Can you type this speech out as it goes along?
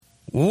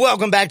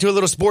Welcome back to a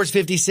little Sports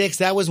 56.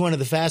 That was one of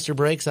the faster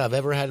breaks I've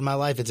ever had in my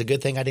life. It's a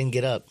good thing I didn't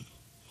get up.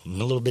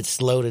 I'm a little bit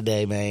slow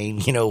today, man.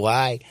 You know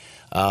why?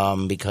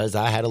 Because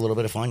I had a little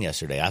bit of fun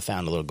yesterday. I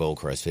found a little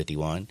Goldcrest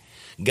 51.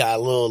 Got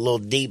a little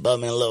deep up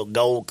in a little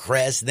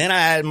Goldcrest. Then I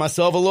had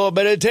myself a little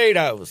bit of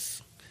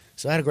Tito's.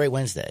 So I had a great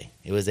Wednesday.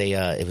 It was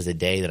a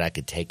day that I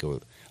could take a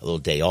little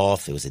day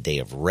off. It was a day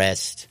of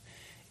rest.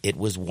 It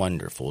was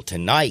wonderful.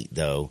 Tonight,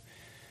 though,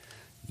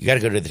 you got to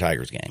go to the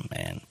Tigers game,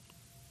 man.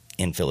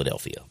 In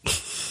Philadelphia.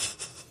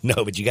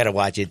 No, but you got to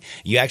watch it.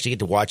 You actually get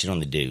to watch it on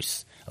the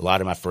Deuce. A lot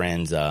of my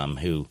friends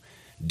who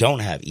don't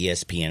have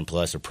ESPN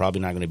Plus are probably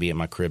not going to be at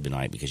my crib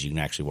tonight because you can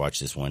actually watch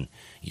this one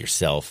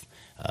yourself.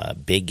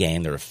 Big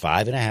game. They're a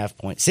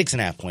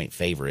 6.5 point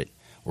favorite.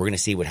 We're going to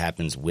see what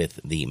happens with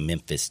the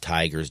Memphis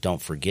Tigers.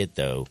 Don't forget,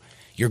 though,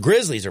 your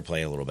Grizzlies are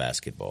playing a little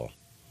basketball.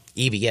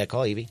 Evie, yeah,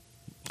 call Evie.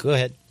 Go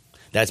ahead.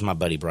 That's my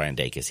buddy Brian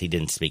Dacus. He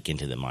didn't speak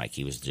into the mic.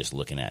 He was just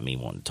looking at me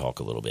wanting to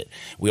talk a little bit.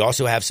 We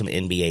also have some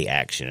NBA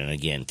action. And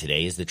again,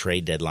 today is the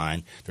trade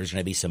deadline. There's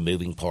going to be some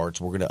moving parts.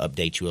 We're going to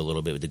update you a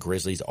little bit. The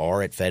Grizzlies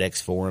are at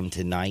FedEx Forum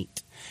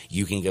tonight.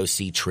 You can go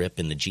see Tripp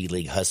and the G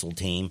League Hustle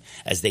team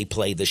as they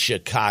play the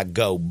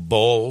Chicago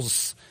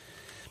Bulls.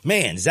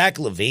 Man, Zach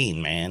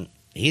LaVine, man,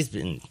 he's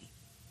been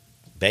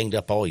banged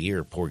up all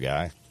year. Poor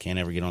guy. Can't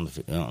ever get on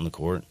the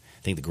court.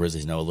 I think the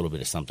Grizzlies know a little bit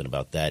of something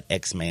about that.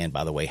 X-Man,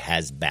 by the way,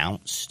 has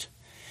bounced.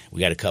 We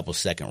got a couple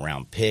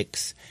second-round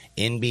picks.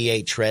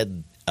 NBA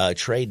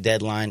trade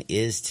deadline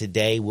is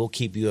today. We'll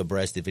keep you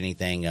abreast if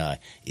anything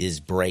is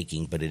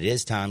breaking. But it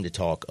is time to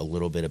talk a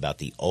little bit about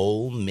the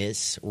Ole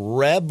Miss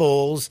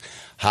Rebels.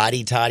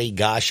 Hotty toddy,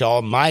 gosh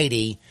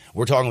almighty.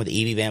 We're talking with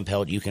Evie Van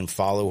Pelt. You can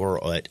follow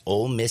her at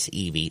Ole Miss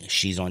Evie.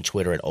 She's on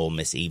Twitter at Ole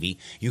Miss Evie.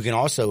 You can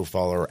also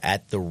follow her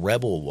at The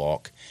Rebel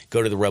Walk.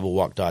 Go to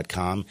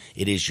therebelwalk.com.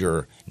 It is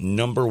your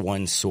number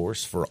one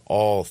source for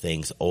all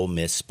things Ole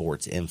Miss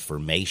sports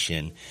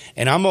information.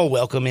 And I'm going to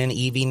welcome in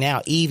Evie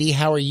now. Evie,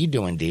 how are you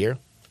doing, dear?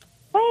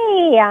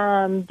 Hey,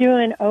 I'm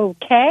doing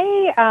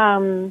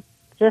okay.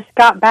 Just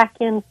got back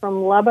in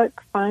from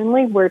Lubbock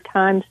finally, where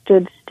time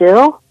stood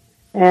still.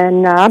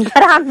 And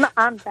but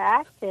I'm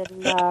back,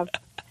 and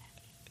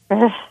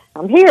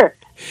I'm here.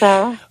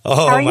 So,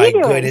 oh how are my you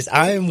doing? goodness,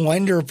 I'm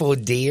wonderful,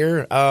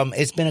 dear.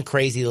 It's been a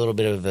crazy little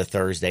bit of a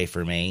Thursday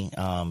for me,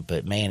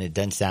 but man, it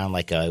doesn't sound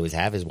like it was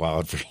half as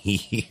wild for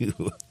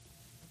you.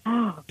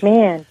 Oh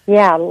man,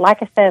 yeah.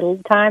 Like I said,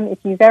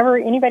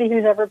 anybody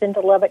who's ever been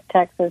to Lubbock,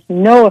 Texas,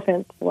 no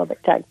offense to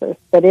Lubbock, Texas,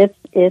 but it's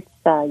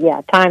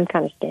time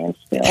kind of stands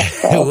still.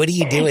 So. What do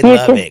you do in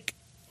Lubbock?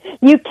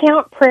 You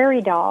count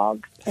prairie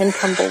dogs and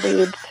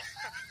tumbleweeds.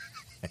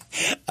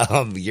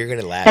 You're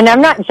gonna laugh, and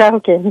I'm not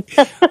joking.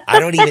 I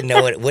don't even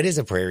know what is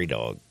a prairie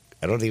dog.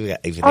 I don't even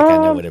think I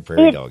know what a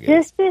prairie dog is.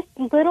 Just this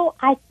little.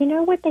 You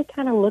know what they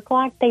kind of look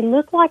like? They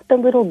look like the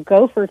little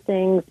gopher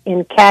things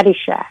in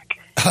Caddyshack.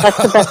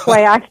 That's the best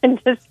way I can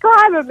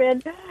describe them.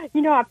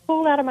 And, I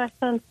pulled out of my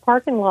son's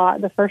parking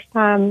lot the first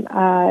time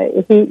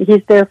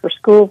he's there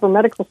for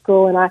medical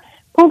school, and I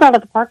pulled out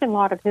of the parking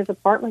lot of his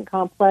apartment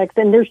complex,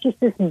 and there's just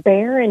this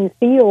barren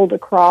field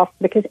across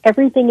because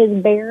everything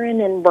is barren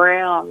and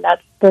brown.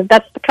 That's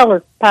the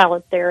color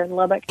palette there in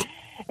Lubbock.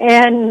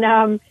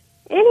 And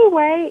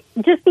anyway,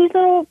 just these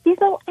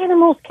little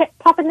animals kept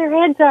popping their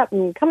heads up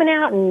and coming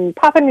out and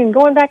popping and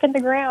going back in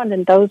the ground,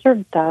 and those are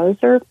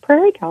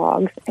prairie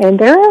dogs, and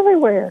they're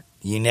everywhere.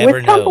 You never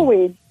with know.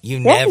 Tumbleweeds.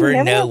 You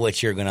never know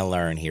what you're going to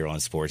learn here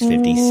on Sports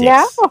 56.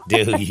 No.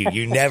 Do you?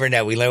 You never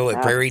know. We learn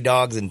what prairie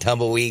dogs and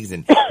tumbleweeds,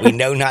 and we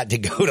know not to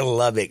go to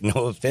Lubbock.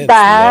 No offense,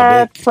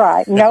 That's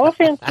right. No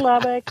offense,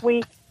 Lubbock.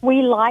 We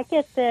like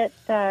it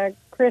that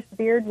Chris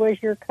Beard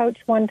was your coach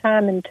one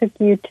time and took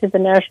you to the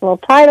national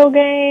title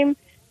game.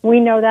 We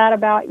know that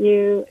about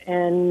you,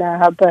 and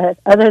but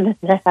other than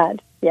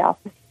that, yeah.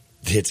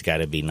 It's got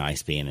to be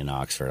nice being in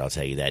Oxford, I'll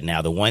tell you that.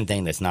 Now, the one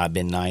thing that's not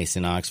been nice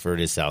in Oxford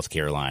is South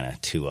Carolina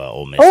to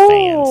Ole Miss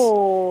fans.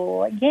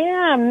 Oh,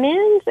 yeah,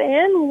 men's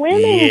and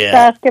women's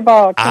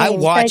basketball teams. I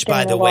watched,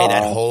 by the way,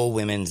 that whole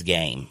women's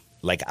game.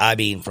 Like, I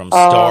mean, from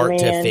start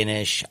to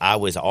finish, I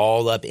was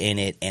all up in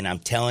it. And I'm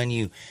telling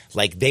you,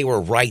 like, they were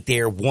right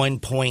there, 1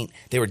 point.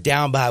 They were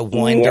down by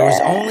one. Yeah. There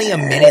was only a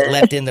minute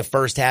left in the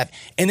first half.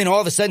 And then all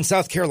of a sudden,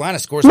 South Carolina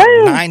scores like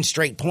 9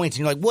 straight points.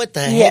 And you're like, what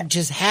the heck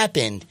just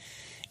happened?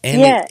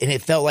 And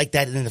it felt like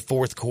that in the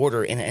fourth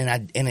quarter.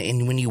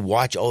 And when you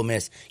watch Ole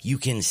Miss, you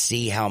can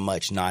see how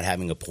much not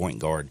having a point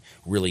guard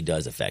really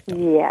does affect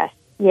them.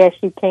 Yes,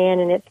 you can.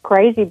 And it's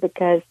crazy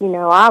because,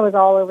 I was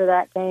all over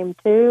that game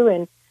too.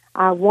 And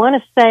I want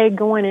to say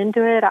going into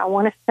it,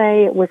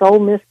 it was Ole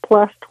Miss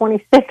plus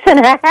 26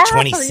 and a half.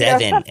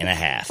 27 and a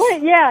half.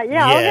 Yeah,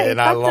 okay,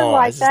 and I lost. Something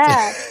like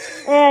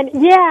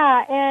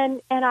that.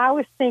 And I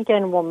was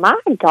thinking, well, my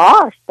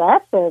gosh,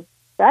 that's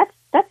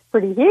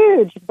pretty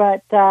huge.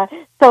 But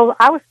so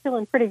I was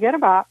feeling pretty good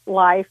about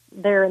life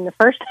there in the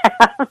first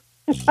half.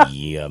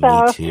 Yeah,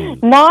 so, me too.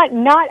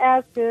 Not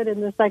as good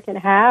in the second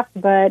half,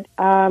 but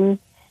but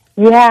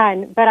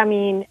I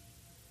mean,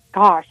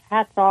 gosh,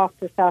 hats off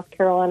to South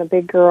Carolina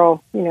big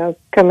girl,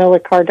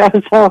 Camila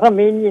Cardozo. I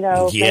mean, Yeah,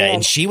 man,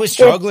 and she was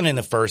struggling in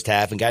the first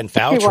half and got in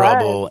foul She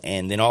trouble. was.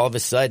 And then all of a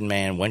sudden,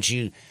 man, once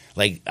you,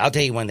 I'll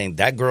tell you one thing,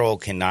 that girl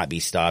cannot be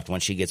stopped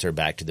once she gets her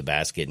back to the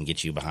basket and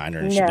gets you behind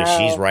her. And No.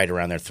 she's right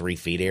around their 3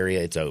 feet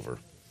area, it's over.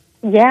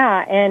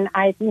 Yeah, and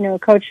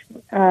Coach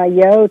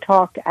Yo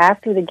talked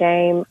after the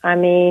game. I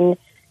mean,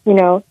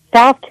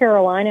 South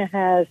Carolina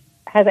has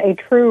a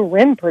true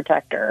rim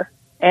protector,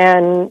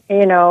 and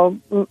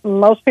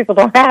most people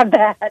don't have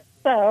that.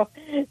 So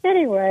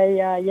anyway,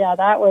 yeah,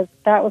 that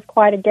was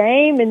quite a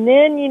game. And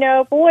then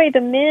boy,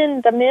 the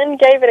men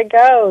gave it a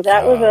go.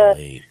 That was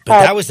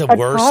that was the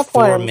worst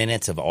 4 one.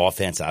 minutes of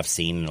offense I've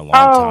seen in a long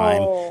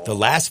time. The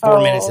last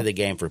 4 minutes of the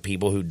game, for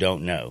people who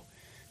don't know,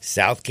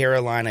 South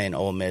Carolina and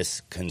Ole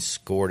Miss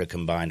scored a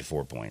combined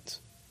 4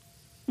 points.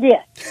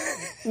 Yes,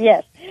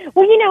 yes.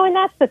 Well, and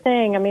that's the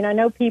thing. I mean, I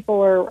know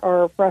people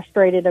are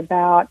frustrated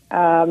about,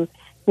 a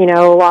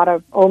lot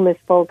of Ole Miss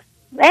folks.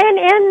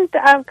 And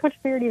Coach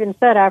Beard even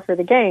said after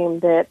the game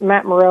that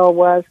Matt Morrell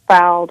was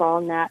fouled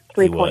on that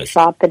three-point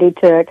shot that he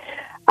took.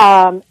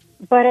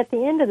 But at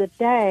the end of the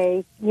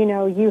day,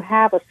 you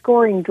have a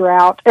scoring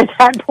drought at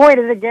that point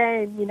of the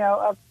game,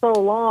 of so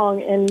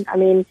long. And, I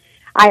mean,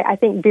 I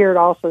think Beard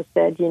also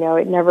said,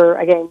 it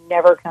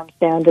never comes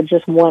down to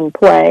just one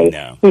play.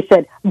 No. He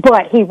said,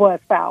 but he was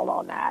fouled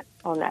on that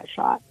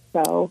shot.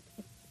 So,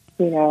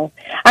 I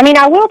mean,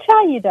 I will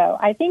tell you though,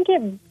 I think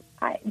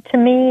to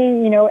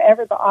me,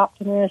 ever the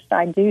optimist,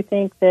 I do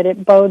think that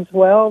it bodes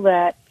well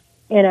that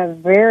in a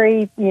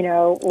very,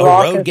 a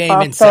road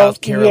game in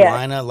South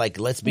Carolina, yes.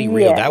 Let's be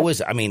real. Yes. That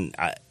was, I mean,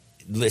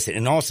 listen,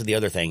 and also the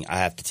other thing, I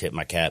have to tip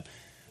my cap.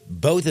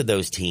 Both of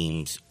those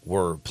teams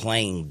were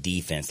playing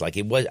defense.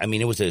 It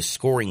was a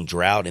scoring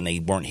drought and they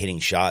weren't hitting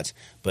shots,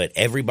 but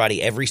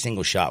every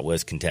single shot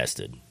was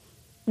contested.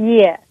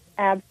 Yes,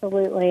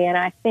 absolutely. And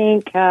I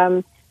think,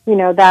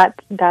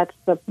 that's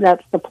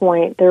the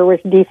point. There was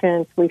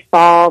defense we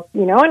saw,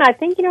 and I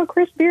think,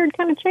 Chris Beard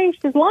kind of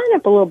changed his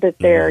lineup a little bit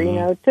there,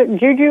 Mm-hmm. Took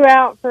Juju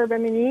out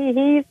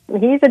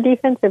he's a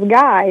defensive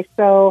guy.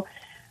 So,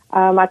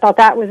 I thought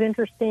that was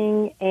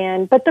interesting,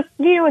 but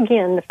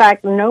again, the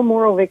fact no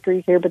moral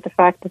victories here, but the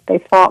fact that they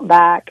fought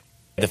back.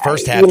 The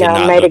first half did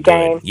not made look a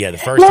game. good. Yeah, the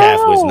first half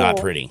was not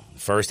pretty.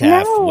 First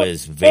half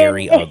was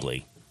very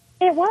ugly.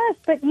 It was,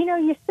 but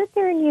you sit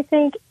there and you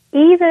think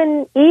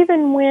even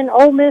when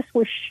Ole Miss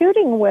was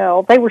shooting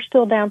well, they were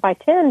still down by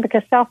 10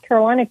 because South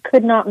Carolina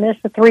could not miss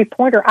a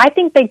 3-pointer. I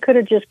think they could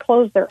have just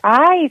closed their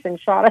eyes and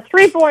shot a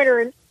 3-pointer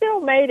and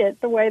still made it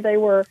the way they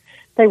were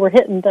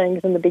hitting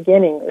things in the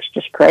beginning. It was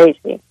just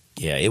crazy.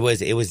 Yeah, it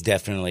was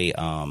definitely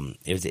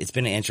it's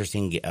been an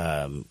interesting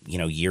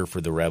year for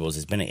the Rebels.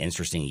 It's been an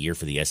interesting year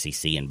for the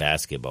SEC in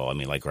basketball. I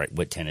mean,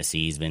 what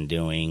Tennessee's been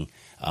doing,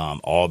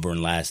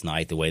 Auburn last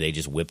night, the way they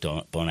just whipped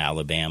on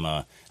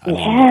Alabama. I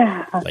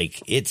mean,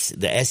 it's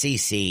the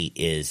SEC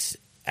is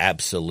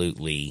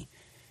absolutely.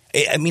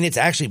 I mean, it's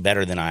actually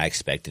better than I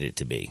expected it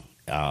to be.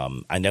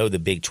 I know the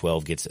Big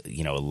 12 gets,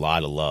 a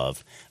lot of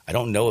love. I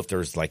don't know if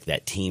there's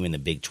that team in the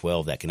Big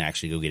 12 that can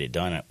actually go get it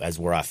done, as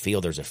where I feel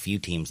there's a few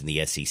teams in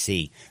the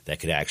SEC that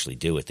could actually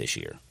do it this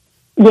year.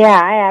 Yeah,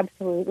 I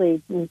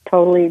absolutely,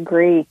 totally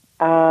agree.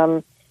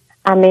 I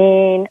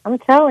mean, I'm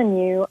telling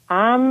you,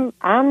 I'm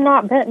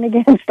not betting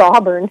against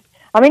Auburn.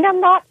 I mean,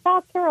 I'm not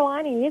South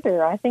Carolina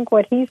either. I think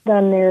what he's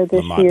done there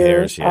this Lamont year,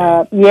 Paris,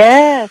 yeah.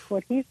 yes,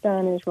 what he's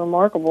done is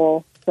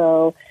remarkable.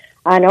 So,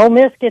 I know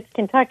Miss gets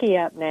Kentucky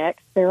up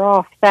next. They're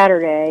off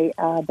Saturday,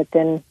 but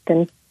then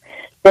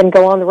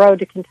go on the road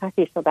to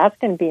Kentucky. So that's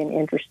going to be an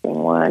interesting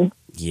one.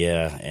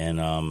 Yeah,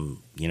 and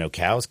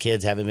Cal's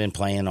kids haven't been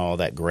playing all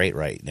that great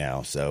right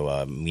now.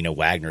 So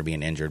Wagner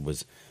being injured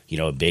was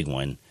a big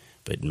one.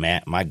 But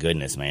my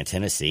goodness, man,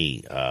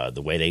 Tennessee,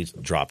 the way they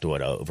dropped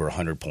over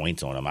 100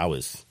 points on them, I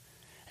was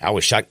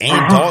shocked.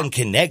 And Dalton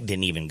Connect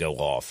didn't even go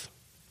off.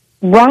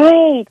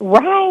 Right.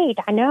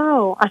 I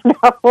know.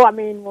 I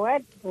mean,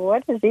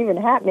 what is even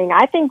happening?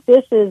 I think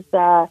this is,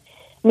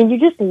 you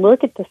just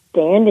look at the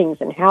standings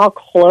and how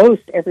close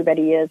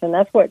everybody is. And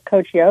that's what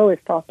Coach Yo has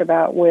talked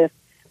about with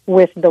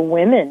the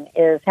women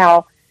is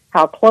how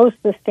close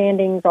the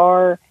standings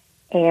are.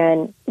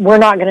 And we're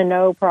not going to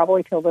know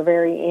probably till the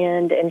very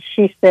end. And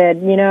she said,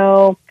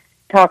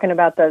 talking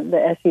about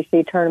the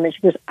SEC tournament,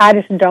 she goes, I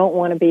just don't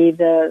want to be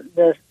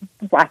the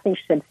I think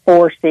she said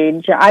 4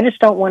 seed. I just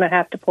don't want to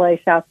have to play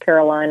South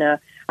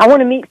Carolina. I want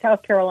to meet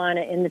South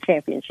Carolina in the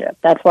championship.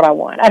 That's what I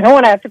want. I don't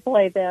want to have to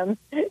play them,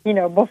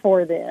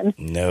 before then.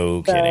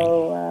 No kidding.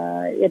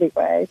 So,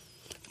 anyway.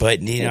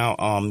 But,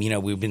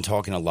 we've been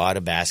talking a lot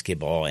of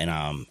basketball,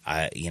 and,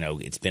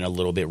 it's been a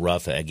little bit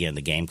rough. Again,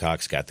 the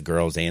Gamecocks got the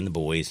girls and the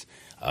boys.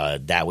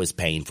 That was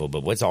painful.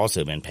 But what's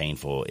also been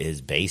painful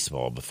is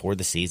baseball. Before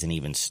the season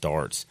even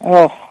starts,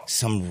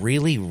 some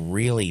really,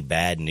 really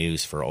bad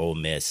news for Ole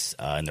Miss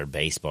in their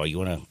baseball. You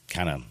want to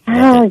kind of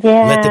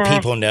let the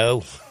people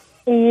know?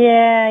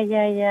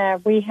 Yeah.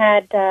 We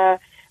had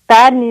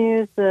bad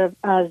news of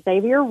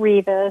Xavier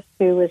Rivas,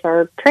 who was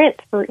our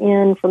transfer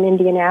in from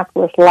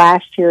Indianapolis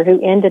last year,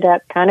 who ended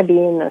up kind of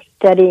being the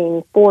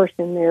steadying force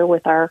in there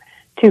with our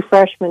two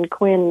freshmen,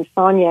 Quinn and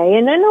Sonia.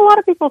 And then a lot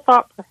of people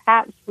thought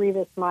perhaps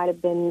Rivas might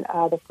have been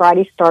the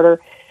Friday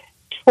starter.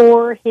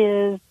 Tore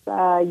his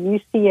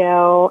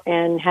UCL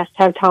and has to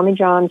have Tommy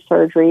John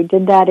surgery.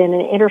 Did that in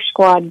an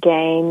inter-squad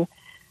game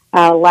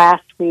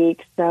last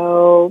week.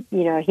 So,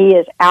 he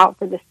is out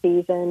for the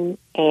season,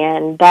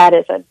 and that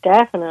is a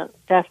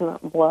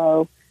definite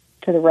blow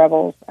to the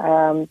Rebels.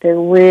 They're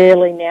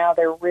really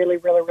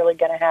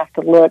going to have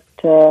to look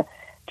to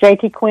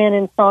JT Quinn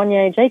and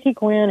Sonia. JT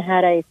Quinn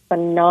had a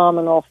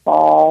phenomenal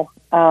fall.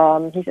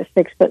 He's a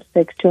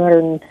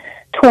 6'6",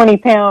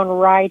 220-pound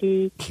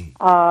righty.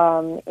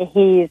 I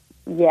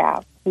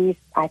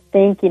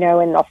think, in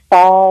the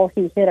fall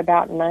he hit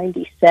about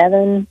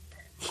 97.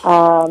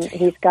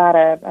 He's got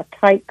a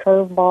tight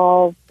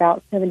curveball,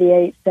 about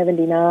 78,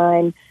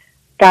 79.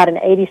 Got an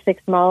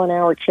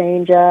 86-mile-an-hour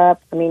changeup.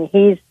 I mean,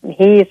 he's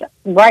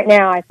right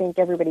now. I think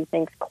everybody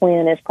thinks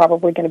Quinn is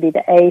probably going to be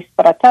the ace.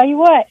 But I tell you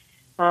what,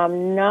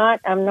 I'm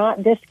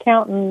not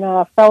discounting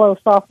fellow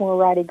sophomore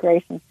righty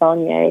Grayson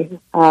Saunier.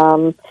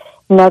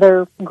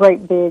 Another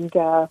great big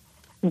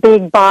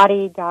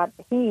body.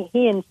 He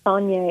and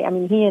Saunier. I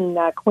mean, he and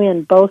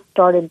Quinn both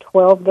started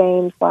 12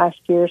 games last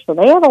year, so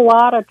they have a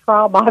lot of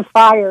trial by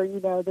fire,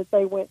 that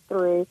they went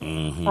through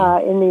in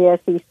the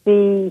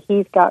SEC.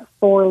 He's got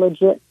 4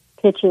 legit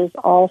pitches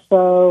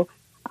also.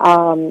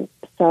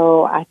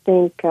 So I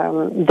think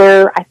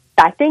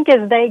I think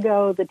as they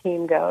go, the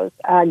team goes.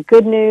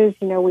 Good news,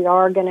 we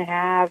are going to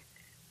have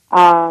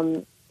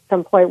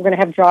some play. We're going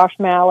to have Josh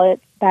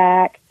Mallett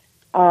back.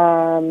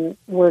 We're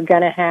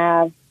going to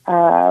have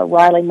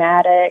Riley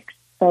Maddox.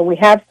 So we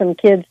have some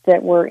kids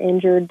that were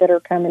injured that are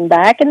coming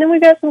back. And then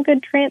we've got some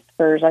good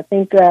transfers. I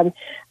think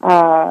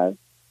Kyler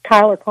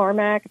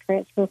Carmack, a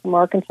transfer from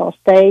Arkansas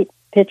State,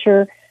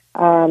 pitcher,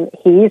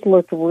 he's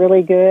looked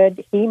really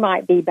good. He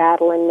might be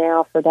battling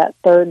now for that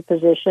third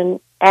position,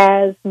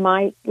 as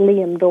might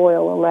Liam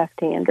Doyle, a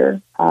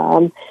left-hander.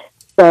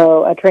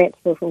 So a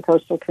transfer from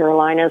Coastal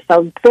Carolina.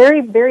 So very,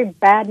 very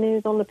bad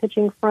news on the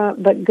pitching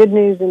front, but good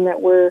news in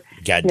that we're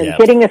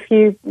getting a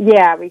few.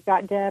 Yeah, we've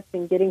got depth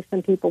and getting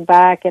some people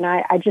back. And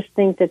I just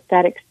think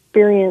that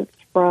experience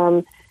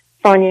from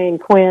Sonia and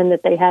Quinn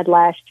that they had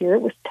last year,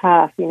 it was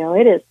tough.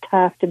 It is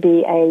tough to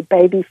be a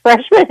baby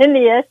freshman in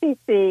the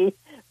SEC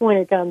when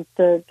it comes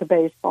to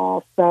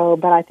baseball. So,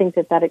 but I think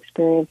that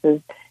experience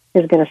is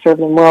going to serve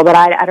them well. But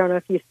I don't know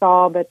if you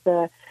saw, but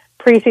the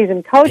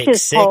preseason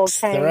coaches poll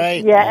came.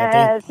 Right?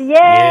 Yes,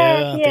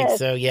 I think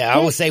so. Yeah, I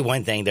will say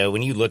one thing though.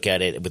 When you look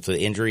at it with the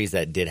injuries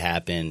that did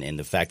happen and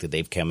the fact that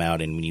they've come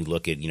out, and when you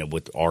look at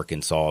what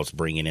Arkansas is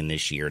bringing in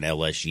this year, and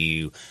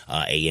LSU,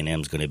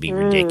 A&M is going to be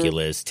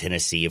ridiculous.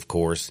 Tennessee, of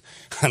course.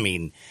 I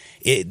mean,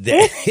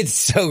 it's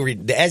so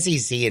the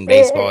SEC in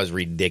baseball is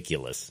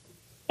ridiculous.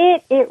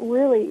 It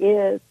really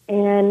is,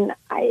 and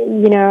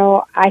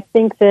I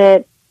think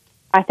that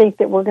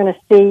we're going to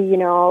see,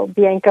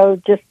 Bianco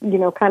just,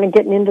 kind of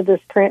getting into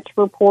this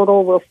transfer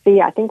portal. We'll see.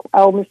 I think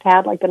Ole Miss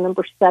had like the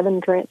number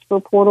 7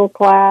 transfer portal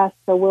class,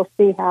 so we'll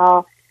see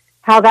how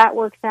that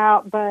works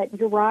out. But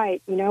you're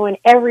right, and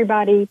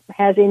everybody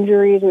has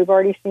injuries. We've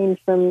already seen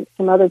some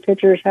other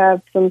pitchers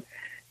have some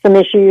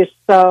issues.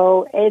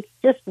 So it's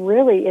just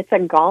really, it's a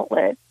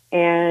gauntlet.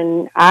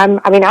 And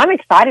I'm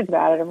excited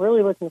about it. I'm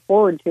really looking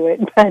forward to it.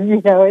 But,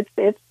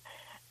 it's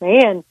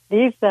man,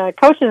 these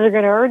coaches are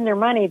going to earn their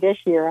money this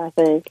year, I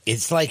think.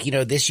 It's like,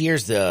 this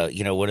year's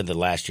one of the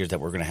last years that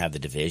we're going to have the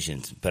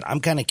divisions. But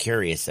I'm kind of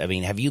curious. I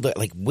mean, have you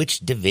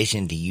which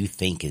division do you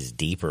think is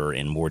deeper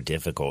and more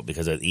difficult?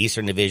 Because of the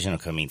Eastern Division,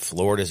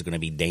 Florida's going to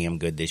be damn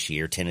good this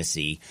year.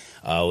 Tennessee,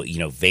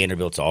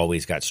 Vanderbilt's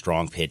always got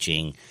strong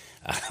pitching.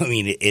 I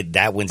mean,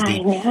 that one's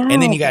deep.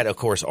 And then you got, of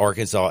course,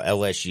 Arkansas,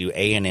 LSU,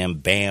 A&M,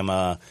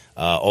 Bama,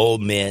 Ole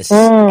Miss.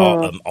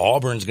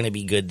 Auburn's going to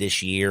be good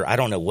this year. I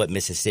don't know what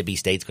Mississippi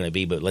State's going to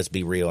be, but let's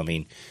be real. I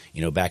mean,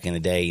 back in the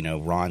day,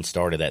 Ron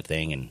started that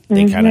thing, and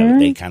they kind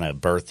of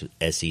birthed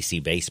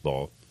SEC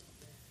baseball.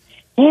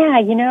 Yeah,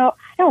 I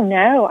don't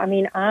know. I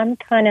mean, I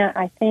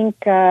think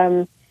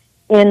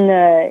in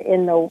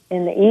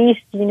the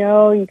East,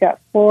 you got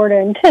Florida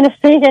and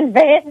Tennessee and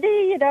Vandy,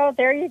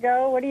 there you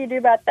go. What do you do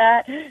about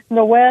that? In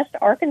the West,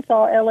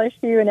 Arkansas,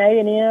 LSU, and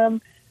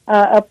A&M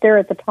up there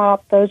at the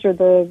top. Those are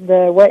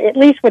what at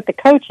least what the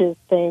coaches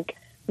think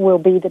will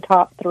be the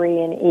top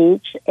 3 in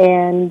each.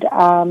 And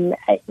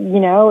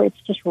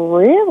it's just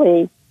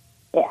really,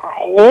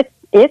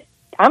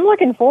 I'm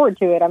looking forward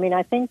to it. I mean,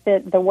 I think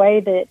that the way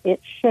that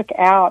it shook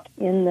out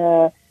in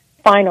the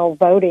final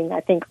voting,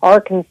 I think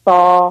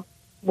Arkansas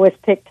was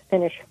picked to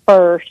finish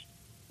first,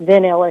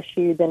 then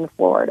LSU, then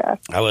Florida.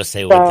 I will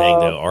say one thing,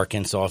 though.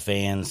 Arkansas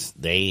fans,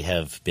 they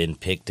have been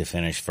picked to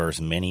finish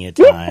first many a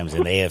times,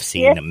 and they have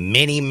seen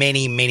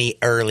many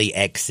early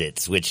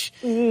exits, which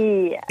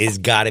is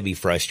got to be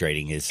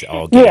frustrating as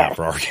all get out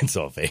for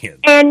Arkansas fans.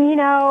 And,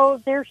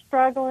 they're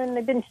struggling.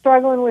 They've been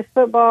struggling with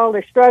football.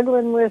 They're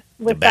struggling with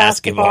the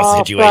basketball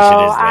situation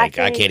is like,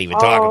 I can't even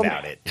talk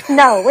about it.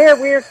 No,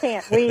 we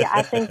can't.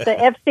 I think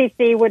the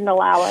FCC wouldn't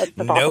allow us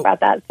to talk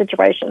about that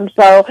situation.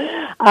 So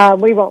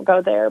we won't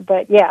go there.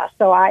 But, yeah,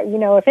 so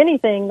if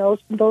anything,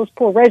 those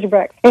poor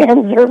Razorback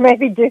fans are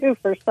maybe due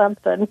for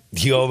something.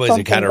 You almost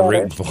are kind of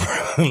rooting for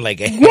them. Like,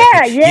 you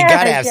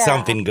got to have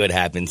something good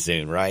happen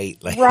soon, right?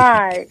 Like,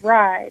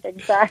 right,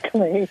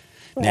 exactly.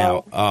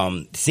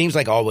 Now, seems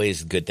like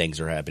always good things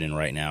are happening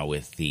right now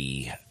with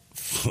the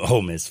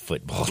Ole Miss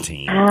football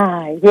team.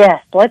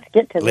 Yes. Let's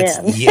get to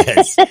them.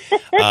 Yes.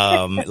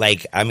 I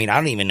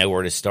don't even know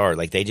where to start.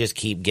 Like, they just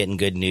keep getting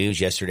good news.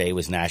 Yesterday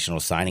was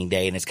National Signing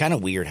Day, and it's kind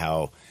of weird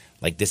how,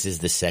 this is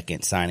the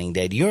second signing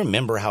day. Do you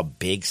remember how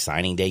big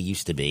signing day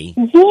used to be?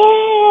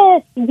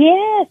 Yes.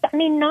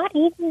 Not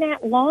even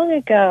that long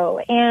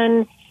ago.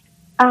 And,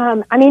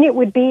 it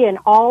would be an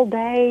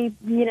all-day,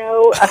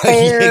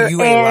 affair.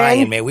 You ain't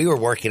lying, man. We were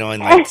working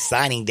on,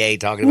 signing day,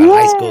 talking about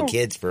high school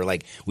kids for,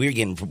 we were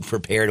getting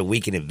prepared a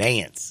week in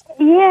advance.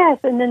 Yes,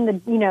 and then,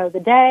 the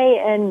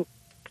day, and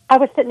I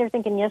was sitting there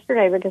thinking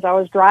yesterday because I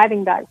was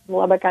driving back from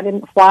Lubbock. I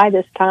didn't fly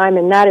this time,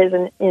 and that is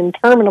an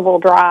interminable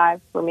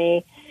drive for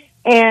me.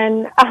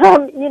 And,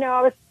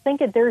 I was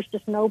thinking there's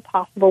just no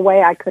possible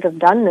way I could have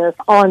done this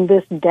on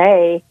this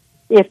day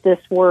if this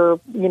were,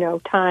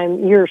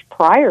 time years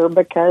prior,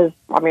 because,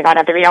 I'd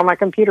have to be on my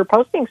computer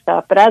posting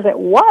stuff. But as it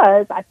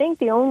was, I think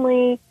the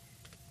only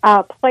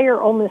player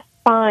Ole Miss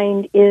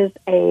signed was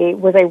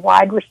a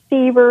wide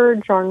receiver,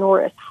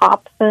 Jarnoris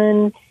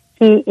Hobson.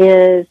 He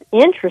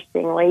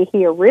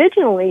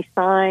originally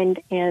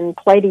signed and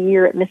played a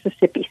year at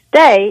Mississippi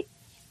State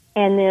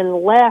and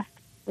then left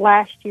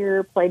last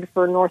year, played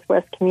for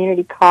Northwest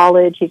Community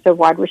College. He's a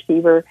wide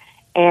receiver.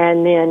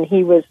 And then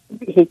he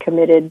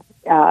committed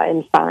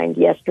and signed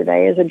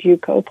yesterday as a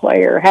JUCO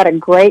player. Had a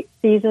great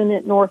season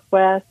at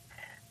Northwest.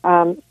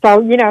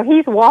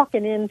 He's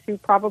walking into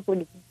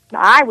probably,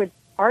 I would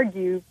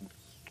argue,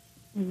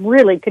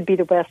 really could be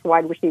the best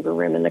wide receiver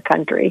room in the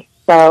country.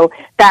 So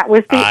that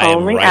was the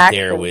only right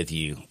action. There with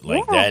you.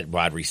 That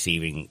wide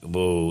receiving,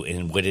 whoa,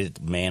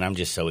 and I'm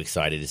just so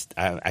excited.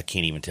 I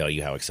can't even tell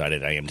you how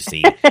excited I am to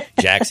see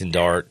Jackson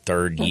Dart,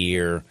 third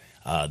year.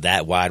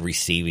 That wide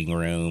receiving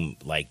room,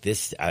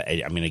 this,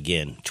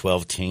 again,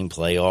 12-team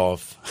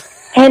playoff.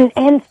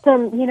 And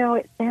some,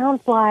 it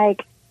sounds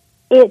like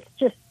it's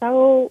just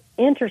so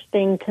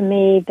interesting to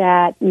me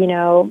that,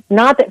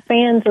 not that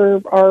fans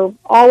are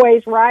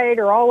always right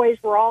or always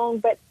wrong,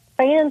 but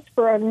fans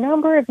for a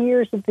number of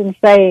years have been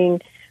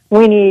saying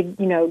we need,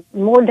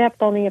 more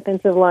depth on the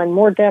offensive line,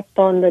 more depth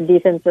on the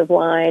defensive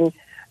line.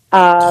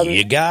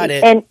 You got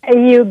it. And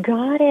you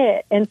got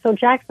it. And so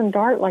Jackson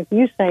Dart, like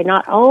you say,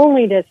 not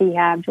only does he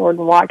have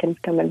Jordan Watkins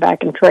coming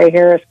back and Trey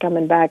Harris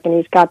coming back, and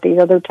he's got these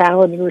other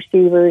talented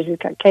receivers. He's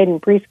got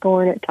Caden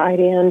Prescorn at tight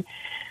end,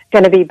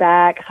 going to be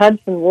back.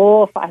 Hudson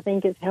Wolf, I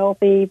think, is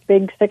healthy.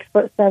 Big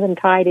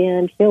 6'7" tight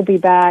end. He'll be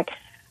back.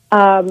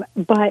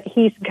 But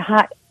he's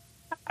got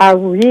a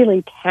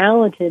really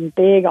talented,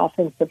 big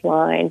offensive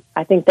line.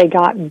 I think they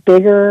got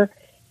bigger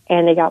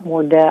and they got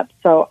more depth.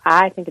 So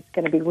I think it's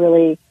going to be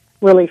really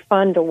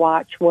fun to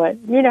watch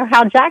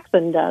how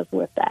Jackson does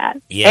with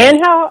that. Yeah. And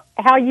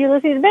how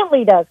Ulysses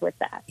Bentley does with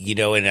that.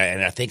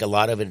 And I think a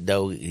lot of it,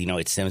 though,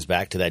 it stems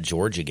back to that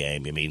Georgia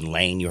game.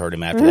 Lane, you heard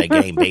him after that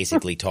game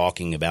basically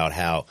talking about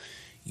how,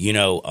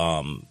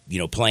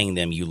 playing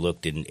them, you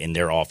looked in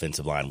their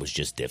offensive line was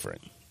just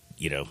different,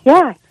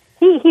 Yeah.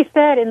 He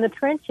said in the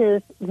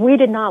trenches, we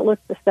did not look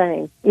the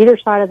same. Either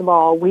side of the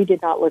ball, we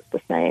did not look the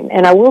same.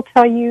 And I will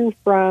tell you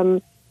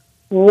from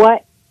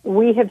what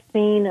we have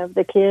seen of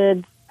the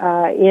kids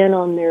in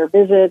on their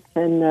visits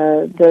and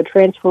the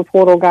transfer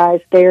portal guys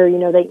there,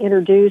 they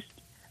introduced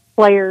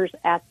players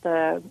at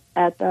the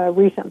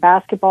recent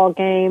basketball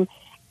game,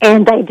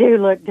 and they do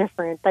look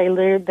different. They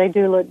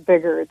do look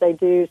bigger. They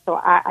do. So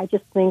I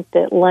just think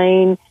that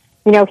Lane,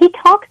 he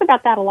talks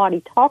about that a lot.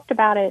 He talked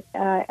about it.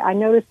 I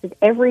noticed it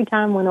every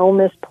time when Ole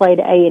Miss played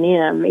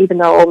A&M, even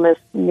though Ole Miss,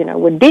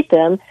 would beat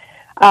them.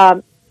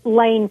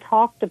 Lane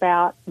talked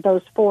about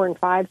those 4 and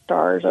 5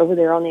 stars over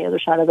there on the other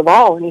side of the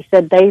ball, and he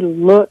said they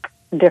look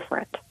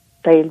different.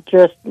 They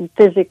just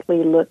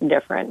physically look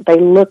different. They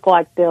look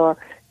like they're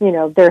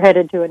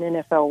headed to an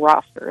NFL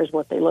roster is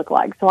what they look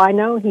like. So I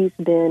know he's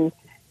been,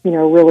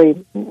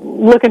 really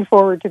looking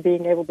forward to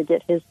being able to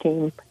get his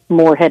team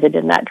more headed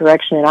in that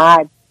direction. And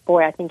I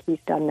think he's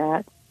done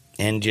that.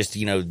 And just,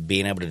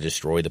 being able to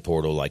destroy the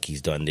portal like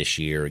he's done this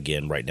year.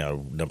 Again, right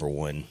now, number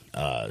one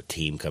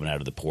team coming out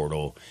of the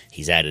portal.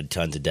 He's added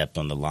tons of depth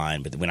on the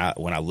line. But when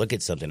I look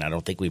at something, I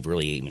don't think we've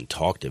really even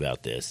talked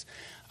about this.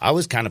 I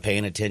was kind of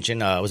paying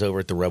attention. I was over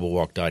at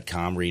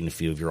therebelwalk.com reading a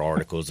few of your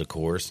articles, of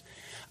course.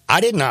 I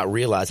did not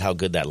realize how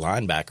good that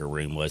linebacker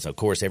room was. Of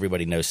course,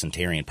 everybody knows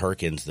Centarian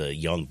Perkins, the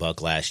young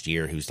buck last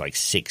year who's like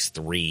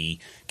 6'3",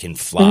 can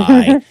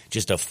fly,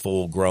 just a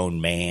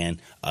full-grown man.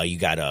 You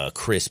got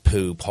Chris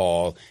Pooh,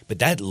 Paul. But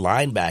that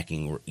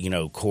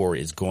linebacking, core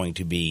is going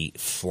to be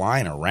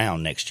flying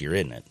around next year,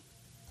 isn't it?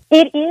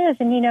 It is,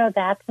 and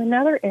that's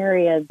another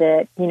area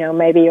that,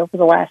 maybe over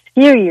the last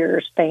few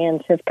years,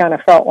 fans have kind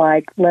of felt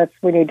like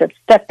we need to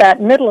step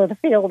that middle of the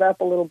field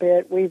up a little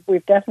bit.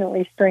 We've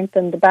definitely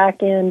strengthened the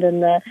back end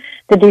and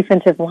the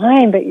defensive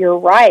line, but you're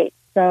right.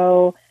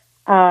 So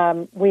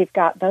we've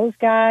got those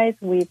guys.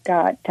 We've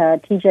got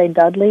T.J.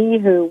 Dudley,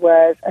 who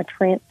was a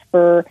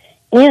transfer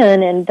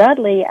in, and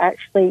Dudley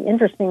actually,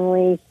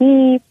 interestingly,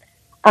 he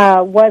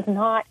was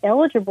not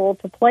eligible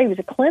to play. He was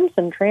a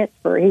Clemson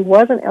transfer. He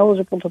wasn't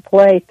eligible to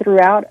play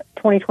throughout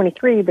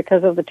 2023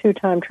 because of the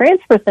two-time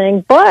transfer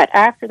thing. But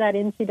after that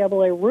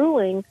NCAA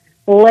ruling,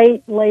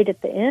 late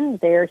at the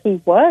end there,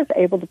 he was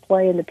able to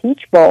play in the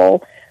Peach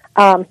Bowl.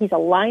 He's a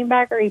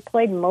linebacker. He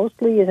played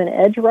mostly as an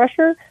edge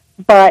rusher,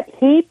 but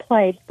he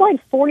played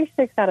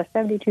 46 out of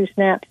 72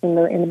 snaps in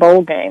the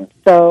bowl game.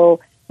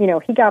 So,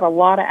 he got a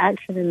lot of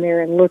action in there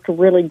and looked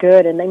really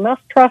good, and they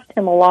must trust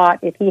him a lot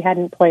if he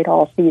hadn't played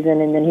all season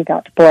and then he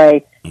got to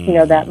play,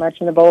 that much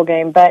in the bowl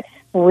game. But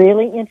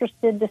really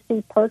interested to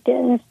see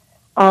Perkins.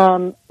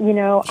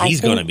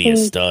 He's going to be a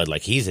stud.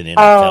 Like, he's an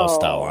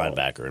NFL-style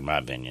linebacker, in my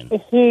opinion.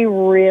 He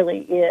really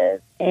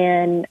is.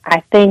 And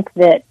I think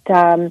that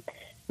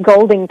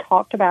Golding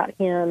talked about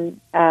him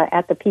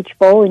at the Peach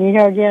Bowl. And,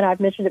 again, I've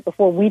mentioned it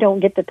before, we don't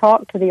get to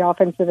talk to the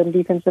offensive and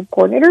defensive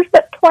coordinators,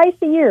 but twice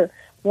a year.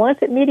 Once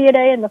at media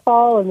day in the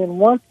fall, and then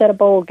once at a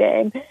bowl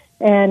game.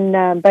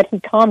 And but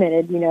he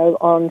commented,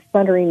 on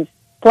Thundering's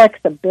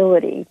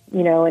flexibility,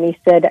 and he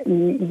said,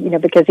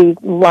 because he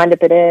lined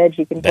up at edge,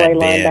 he can play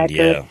linebacker.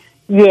 Yeah.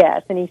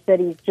 Yes, and he said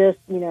he's just,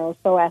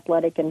 so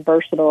athletic and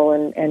versatile,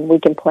 and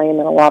we can play him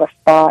in a lot of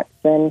spots.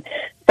 And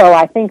so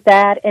I think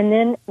that, and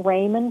then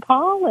Raymond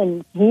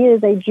Collins, he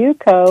is a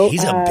JUCO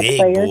He's a big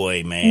player.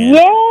 boy, man.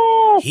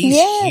 Yes, He's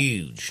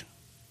huge.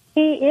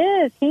 He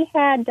is. He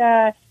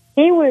had...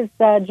 He was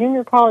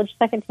junior college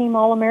second-team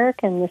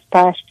All-American this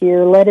past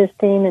year, led his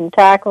team in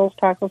tackles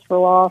for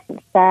loss, and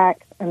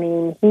sacks. I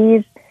mean,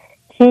 he's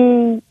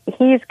going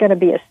to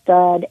be a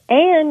stud.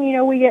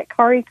 And, we get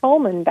Kari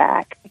Coleman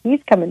back.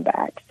 He's coming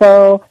back.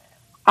 So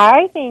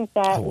I think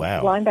that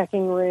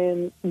linebacking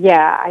room,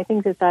 I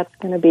think that's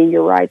going to be,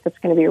 you're right, that's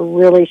going to be a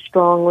really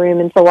strong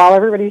room. And so while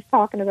everybody's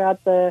talking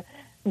about the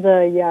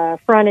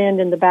front end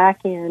and the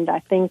back end, I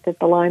think that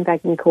the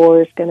linebacking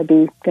core is going to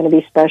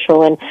be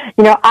special. And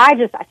I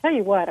tell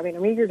you what, I mean,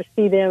 I'm eager to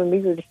see them. I'm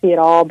eager to see it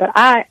all. But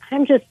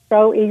I'm just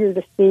so eager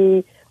to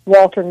see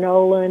Walter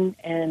Nolan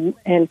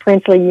and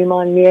Princely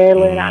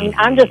Umanmielen. I mean,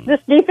 I'm just,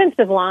 this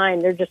defensive line,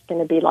 they're just going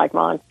to be like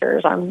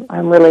monsters.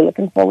 I'm really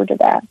looking forward to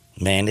that.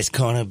 Man, it's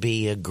going to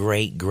be a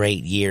great,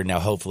 great year. Now,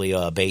 hopefully,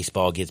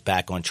 baseball gets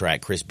back on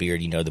track. Chris Beard,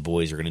 the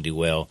boys are going to do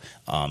well.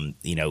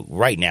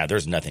 Right now,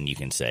 there's nothing you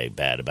can say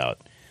bad about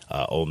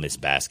Ole Miss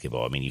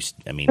basketball.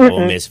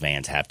 Ole Miss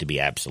fans have to be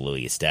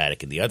absolutely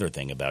ecstatic. And the other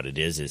thing about it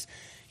is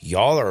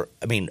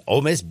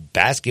Ole Miss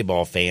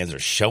basketball fans are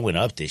showing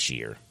up this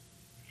year.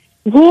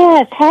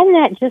 Yes, hadn't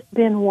that just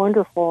been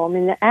wonderful? I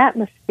mean, the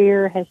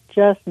atmosphere has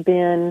just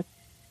been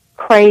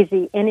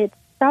crazy, and it's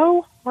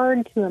so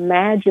hard to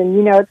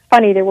imagine. It's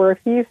funny, there were a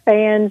few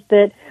fans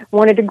that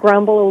wanted to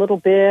grumble a little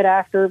bit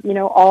after,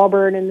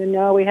 Auburn, and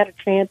then, we had a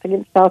chance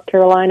against South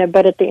Carolina,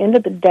 but at the end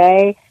of the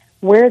day,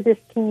 where this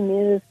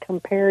team is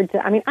compared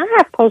to, I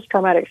have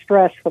post-traumatic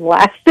stress from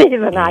last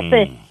season, I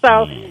think.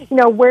 So,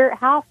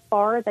 how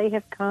far they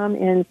have come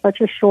in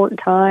such a short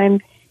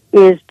time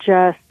is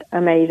just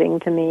amazing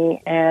to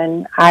me.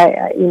 And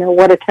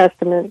what a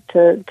testament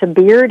to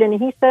Beard. And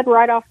he said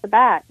right off the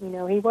bat,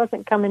 he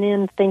wasn't coming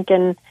in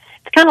thinking,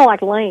 it's kind of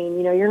like Lane,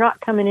 you're not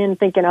coming in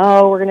thinking,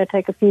 we're going to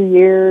take a few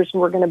years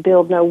and we're going to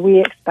build. No, we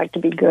expect to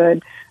be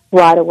good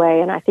right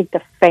away. And I think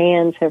the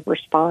fans have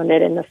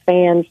responded, and the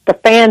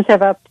fans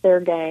have upped their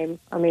game.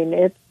 I mean,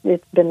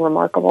 it's been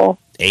remarkable.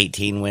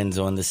 18 wins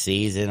on the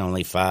season,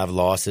 only 5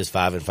 losses,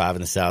 5-5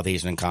 in the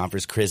Southeastern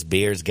Conference. Chris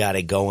Beard's got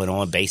it going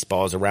on.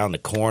 Baseball's around the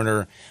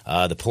corner.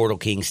 The Portal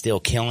King's still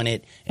killing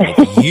it. And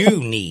if you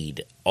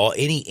need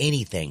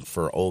anything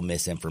for Ole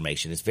Miss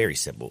information, it's very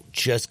simple.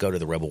 Just go to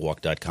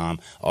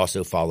therebelwalk.com.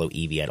 Also follow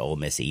Evie at Ole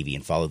Miss Evie,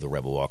 and follow the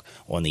Rebel Walk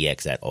on the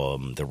X at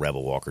the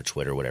Rebel Walk, or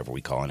Twitter, whatever we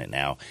calling it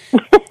now.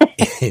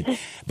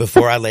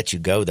 Before I let you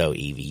go, though,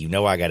 Evie,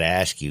 I got to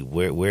ask you,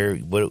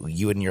 what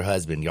you and your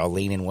husband, y'all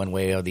leaning one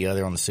way or the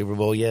other on the Super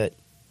Bowl yet?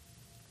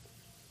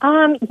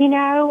 I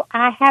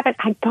haven't.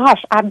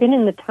 I've been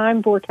in the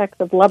time vortex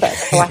of Lubbock,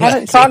 so I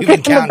haven't so talked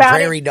to him about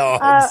prairie it.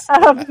 Dogs.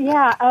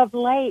 Of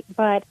late.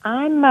 But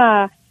I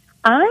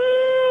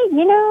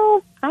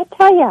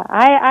tell you,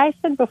 I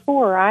said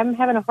before, I'm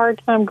having a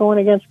hard time going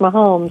against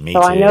Mahomes. Me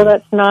so too. I know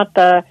that's not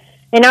the.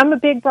 And I'm a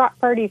big Brock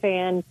Purdy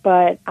fan,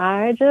 but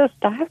I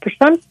for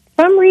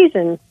some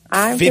reason,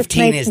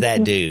 15 is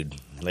that dude.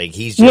 Like,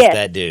 he's just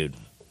that dude.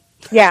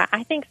 Yeah,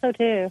 I think so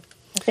too.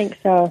 I think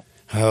so.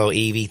 Oh,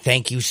 Evie,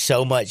 thank you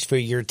so much for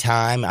your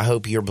time. I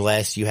hope you're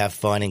blessed. You have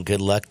fun and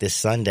good luck this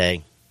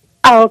Sunday.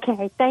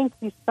 Okay, thank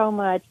you so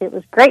much. It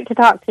was great to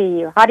talk to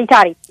you. Hotty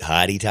toddy.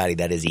 Hotty toddy.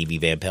 That is Evie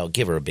Van Pelt.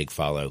 Give her a big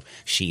follow.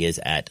 She is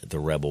at the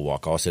Rebel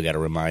Walk. Also got to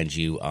remind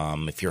you,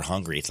 if you're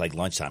hungry, it's like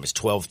lunchtime. It's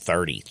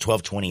 12:30,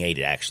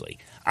 12:28 actually.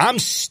 I'm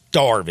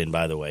starving,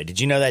 by the way. Did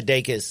you know that,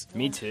 Dacus?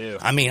 Me too.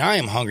 I mean, I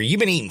am hungry.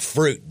 You've been eating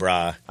fruit,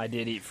 brah. I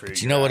did eat fruit.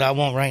 But you know what I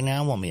want right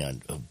now? I want me a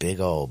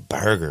big old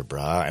burger,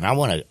 brah. And I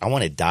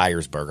want a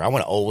Dyer's burger. I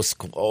want an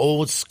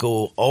old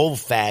school, old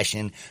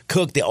fashioned,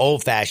 cooked the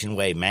old fashioned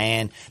way,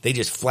 man. They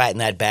just flatten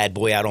that bad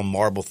boy out on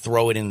marble,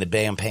 throw it in the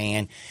damn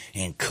pan,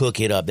 and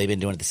cook it up. They've been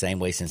doing it the same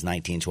way since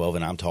 1912,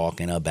 and I'm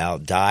talking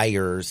about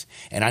Dyer's.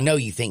 And I know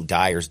you think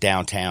Dyer's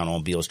downtown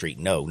on Beale Street.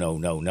 No.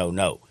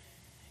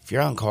 If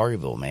you're out in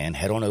Collierville, man,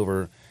 head on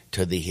over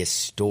to the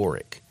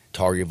historic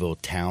Collierville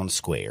Town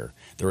Square.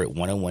 They're at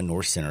 101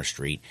 North Center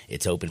Street.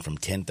 It's open from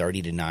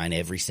 10:30 to 9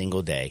 every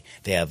single day.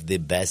 They have the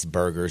best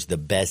burgers, the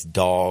best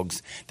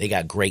dogs. They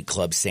got great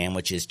club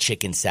sandwiches,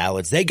 chicken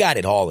salads. They got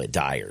it all at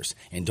Dyer's.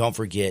 And don't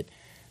forget,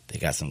 they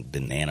got some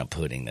banana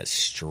pudding that's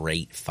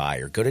straight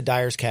fire. Go to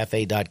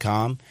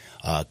dyerscafe.com,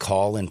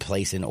 call and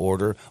place an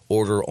order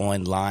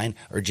online,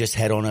 or just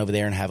head on over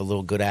there and have a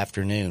little good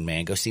afternoon,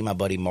 man. Go see my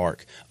buddy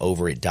Mark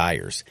over at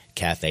Dyer's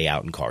Cafe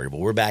out in Collierville.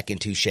 We're back in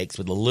two shakes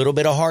with a little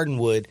bit of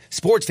Hardinwood.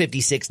 Sports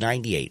 56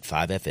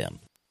 98.5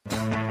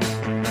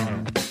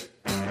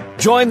 FM.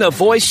 Join the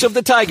voice of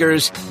the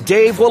Tigers,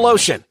 Dave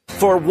Woloshin,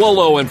 for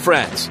Wolo and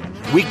Friends.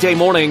 Weekday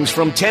mornings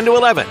from 10 to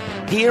 11.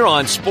 Here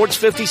on Sports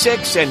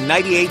 56 and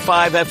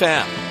 98.5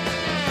 FM.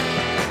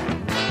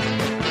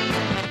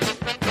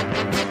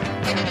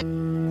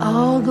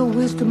 All the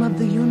wisdom of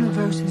the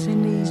universe is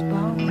in these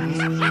bones.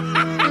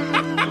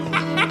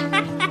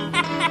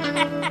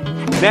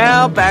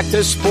 Now back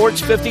to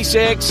Sports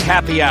 56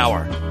 Happy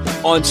Hour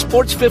on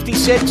Sports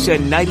 56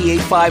 and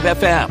 98.5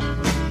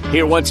 FM.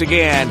 Here once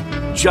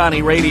again,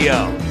 Johnny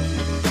Radio.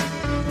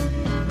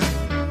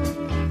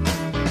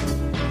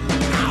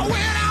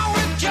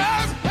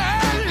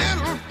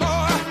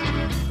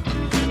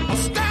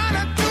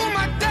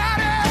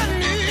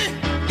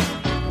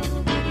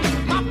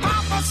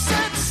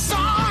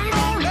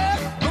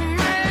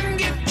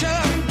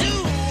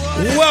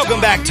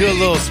 Welcome back to a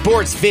little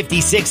Sports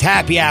 56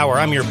 Happy Hour.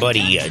 I'm your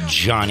buddy,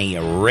 Johnny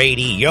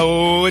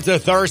Radio. It's a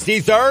Thirsty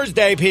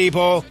Thursday,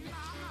 people.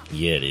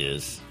 Yeah, it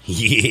is.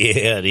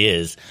 Yeah, it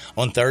is.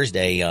 On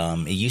Thursday,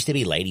 it used to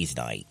be Ladies'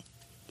 Night.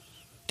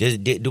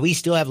 Do we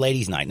still have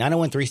Ladies' Night?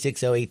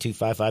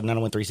 901-360-8255,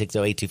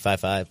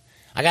 901-360-8255.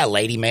 I got a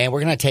lady, man.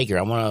 We're going to take her.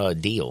 I want a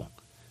deal.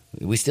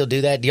 We still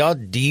do that?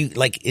 Do you,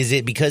 like, is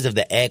it because of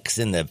the X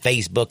and the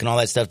Facebook and all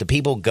that stuff? Do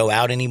people go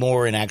out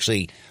anymore and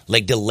actually,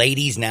 like, do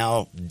ladies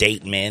now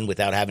date men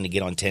without having to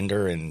get on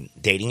Tinder and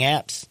dating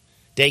apps?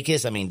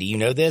 Dacus, I mean, do you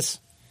know this?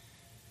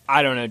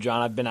 I don't know,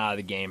 John. I've been out of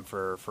the game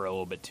for a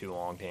little bit too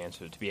long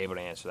to be able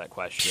to answer that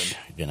question.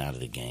 You've been out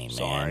of the game, man.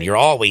 Sorry. You're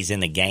always in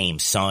the game,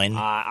 son.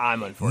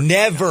 I'm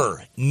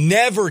unfortunately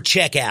Never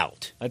check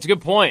out. That's a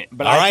good point,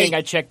 but I think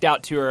I checked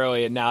out too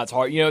early, and now it's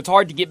hard. You know, it's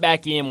hard to get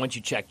back in once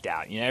you checked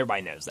out. You know,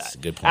 everybody knows that. That's a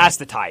good point. Ask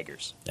the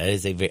Tigers. That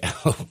is a very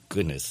 – oh,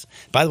 goodness.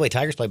 By the way,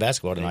 Tigers play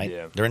basketball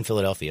tonight. They're in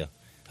Philadelphia.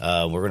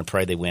 We're going to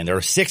pray they win. They're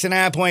a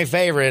 6.5-point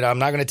favorite. I'm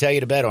not going to tell you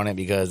to bet on it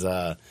because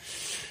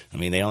I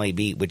mean, they only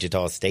beat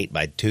Wichita State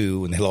by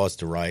 2, and they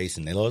lost to Rice,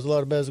 and they lost a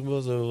lot of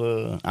basketball.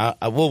 So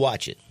I will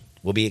watch it.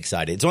 We'll be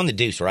excited. It's on the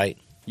Deuce, right?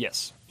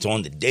 Yes. It's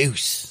on the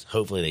Deuce.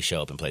 Hopefully they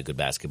show up and play good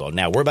basketball.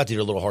 Now, we're about to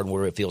do a little hard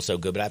where it feels so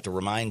good, but I have to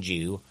remind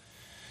you,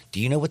 do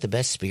you know what the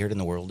best spirit in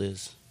the world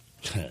is?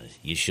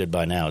 You should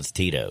by now. It's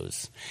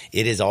Tito's.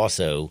 It is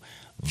also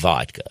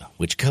vodka,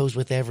 which goes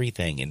with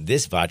everything. And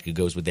this vodka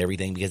goes with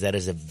everything because that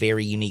is a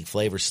very unique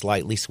flavor,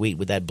 slightly sweet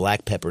with that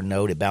black pepper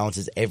note. It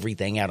balances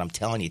everything out. I'm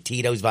telling you,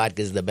 Tito's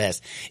vodka is the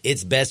best.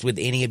 It's best with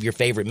any of your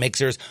favorite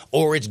mixers,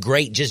 or it's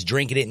great just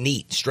drinking it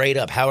neat, straight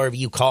up, however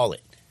you call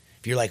it.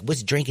 If you're like,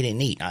 what's drinking it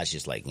neat? It's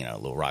just like, you know, a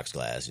little rocks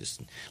glass,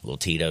 just a little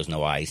Tito's,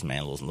 no ice,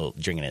 man, a little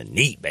drinking it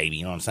neat, baby.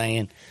 You know what I'm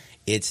saying?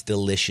 It's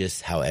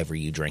delicious however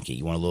you drink it.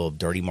 You want a little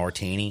dirty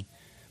martini?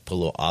 Put a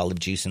little olive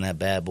juice in that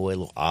bad boy, a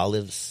little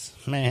olives.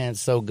 Man,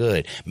 it's so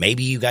good.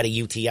 Maybe you got a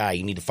UTI.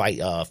 You need to fight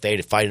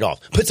it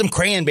off. Put some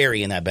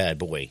cranberry in that bad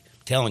boy.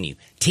 I'm telling you,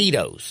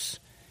 Tito's.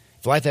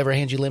 If life ever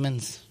hands you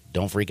lemons,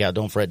 don't freak out,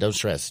 don't fret, don't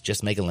stress.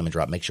 Just make a lemon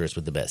drop. Make sure it's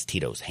with the best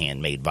Tito's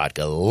handmade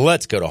vodka.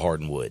 Let's go to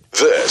Hardinwood.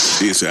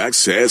 This is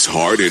Access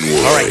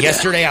Hardinwood. All right,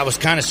 yesterday I was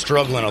kind of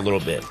struggling a little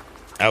bit.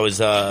 I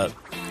was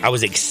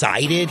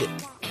excited.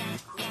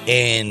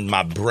 And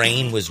my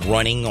brain was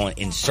running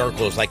in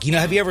circles. Like, you know,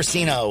 have you ever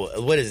seen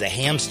a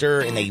hamster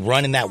and they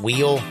run in that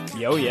wheel?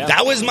 Oh, yeah.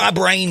 That was my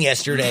brain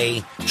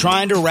yesterday,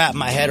 trying to wrap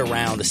my head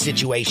around a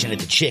situation at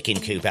the chicken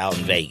coop out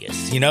in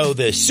Vegas. You know,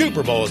 the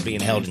Super Bowl is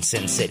being held in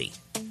Sin City.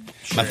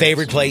 Sure my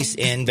favorite place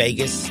in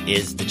Vegas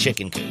is the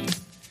chicken coop.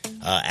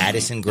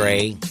 Addison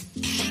Gray,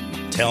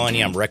 telling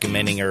you, I'm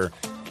recommending her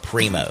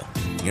primo.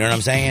 You know what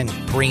I'm saying?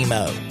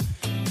 Primo.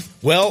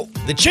 Well,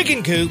 the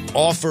chicken coop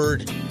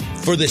offered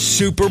for the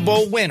Super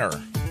Bowl winner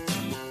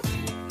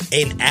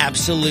an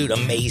absolute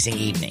amazing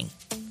evening.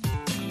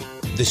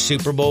 The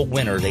Super Bowl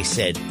winner, they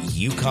said,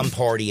 you come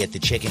party at the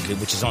Chicken Coop,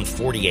 which is on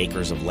 40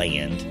 acres of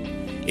land.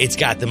 It's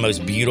got the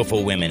most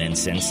beautiful women in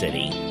Sin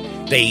City.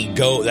 They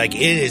go, like,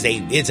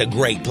 it's a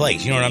great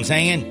place. You know what I'm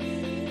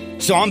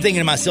saying? So I'm thinking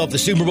to myself, the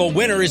Super Bowl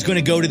winner is going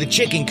to go to the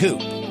Chicken Coop.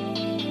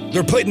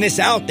 They're putting this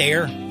out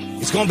there.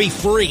 It's going to be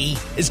free.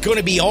 It's going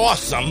to be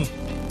awesome.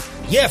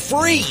 Yeah,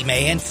 free,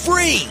 man.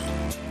 Free.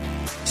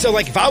 So,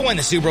 like, if I won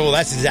the Super Bowl,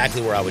 that's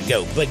exactly where I would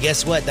go. But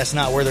guess what? That's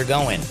not where they're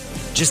going.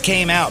 Just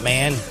came out,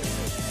 man.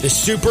 The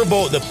Super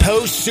Bowl, the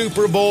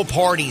post-Super Bowl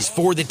parties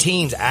for the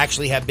teams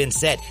actually have been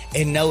set.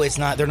 And no, it's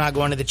not. They're not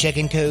going to the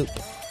Chicken Coop.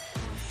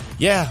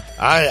 Yeah,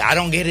 I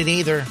don't get it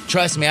either.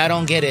 Trust me, I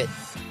don't get it.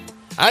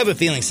 I have a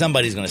feeling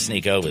somebody's going to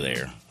sneak over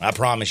there. I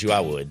promise you I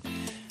would.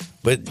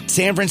 But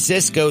San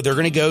Francisco, they're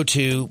going to go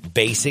to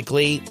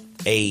basically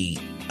a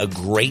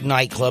great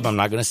nightclub. I'm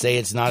not going to say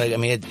it's not.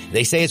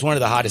 They say it's one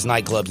of the hottest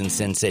nightclubs in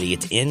Sin City.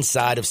 It's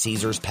inside of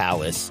Caesar's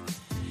Palace.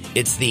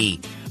 It's the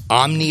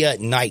Omnia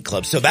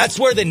nightclub. So that's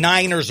where the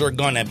Niners are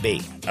going to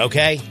be,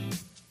 okay?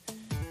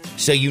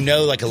 So you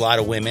know, like, a lot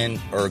of women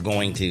are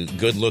going to,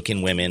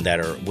 good-looking women that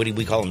are, what do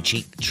we call them,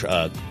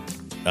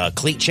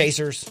 cleat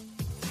chasers?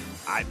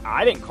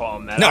 I didn't call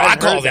them that. No, I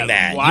call them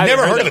that. Well, you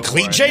never heard of a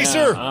cleat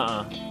chaser?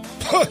 No,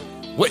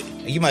 What?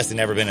 You must have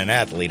never been an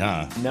athlete,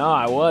 huh? No,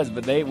 I was,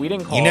 but we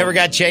didn't call You never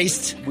got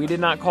chased? We did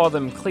not call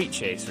them cleat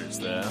chasers,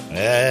 though.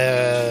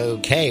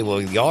 Okay,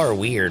 well, y'all are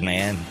weird,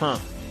 man. Huh.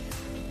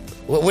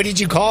 What did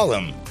you call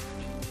them?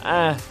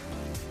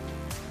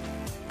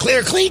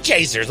 Clear cleat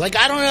chasers. Like,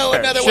 I don't know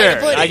another way to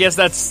put it. I guess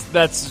that's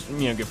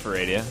good for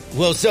radio.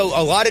 Well, so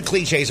a lot of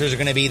cleat chasers are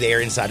going to be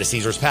there inside of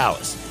Caesar's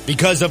Palace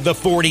because of the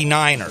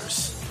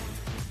 49ers.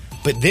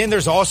 But then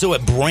there's also a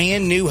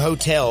brand new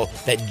hotel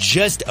that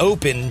just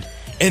opened,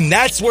 and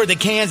that's where the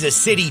Kansas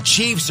City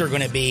Chiefs are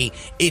going to be.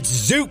 It's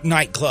Zook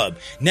Nightclub.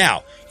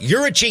 Now,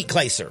 you're a cheat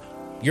chaser.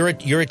 You're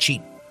a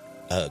cheat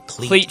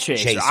cleat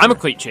chaser. I'm a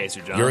cleat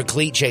chaser, John. You're a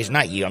cleat chaser.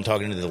 Not you. I'm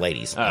talking to the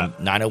ladies.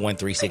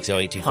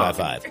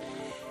 901-360-8255.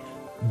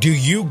 Do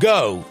you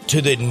go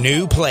to the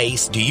new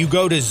place? Do you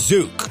go to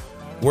Zook,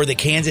 where the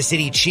Kansas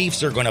City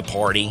Chiefs are going to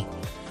party?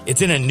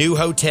 It's in a new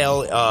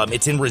hotel.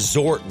 It's in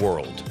Resort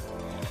World.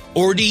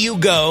 Or do you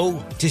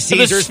go to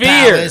Caesar's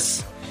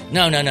Palace?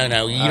 No.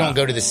 You don't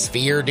go to the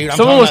Sphere, dude.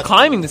 Someone was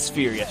climbing the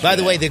Sphere yesterday. By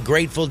the way, the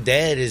Grateful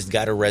Dead has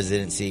got a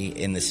residency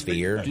in the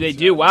Sphere. They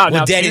do? Wow.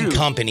 Well, Dead and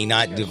Company,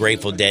 not the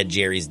Grateful Dead.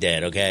 Jerry's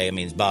Dead, okay? I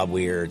mean, it's Bob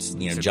Weir. It's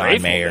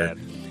John Mayer. Dead.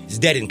 It's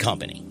Dead and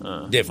Company.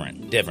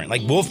 Different.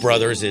 Like, Wolf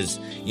Brothers is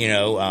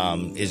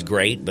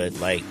great, but,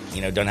 like,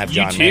 don't have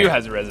John Mayer. U2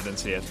 has a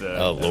residency at the...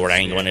 Oh, Lord, I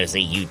ain't going to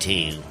say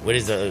U2. What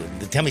is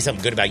tell me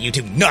something good about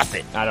U2.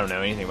 Nothing. I don't know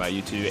anything about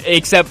U2.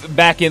 Except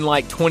back in,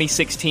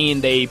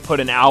 2016, they put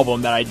an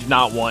album that I did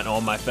not want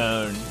on my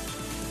phone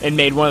and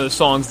made one of the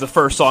songs the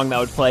first song that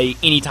would play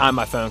anytime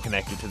my phone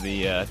connected to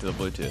the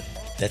Bluetooth.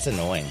 That's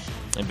annoying.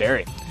 And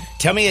very.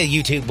 Tell me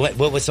a YouTube,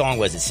 what song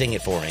was it? Sing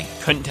it for me.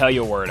 Couldn't tell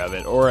you a word of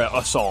it, or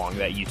a song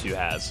that U2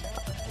 has.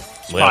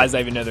 Surprised I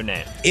even know their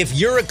name. If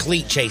you're a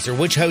cleat chaser,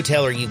 which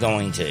hotel are you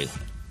going to?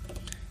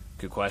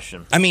 Good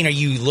question. I mean, are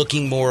you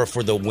looking more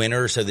for the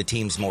winner so the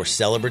team's more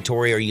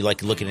celebratory? Or are you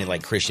looking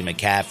at Christian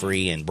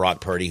McCaffrey and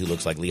Brock Purdy, who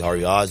looks like Lee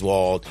Harvey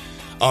Oswald?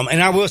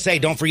 And I will say,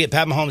 don't forget,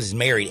 Pat Mahomes is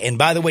married. And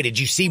by the way, did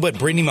you see what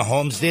Brittany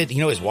Mahomes did? You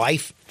know his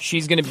wife?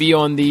 She's going to be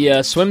on the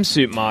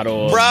swimsuit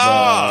model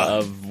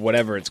of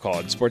whatever it's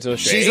called, Sports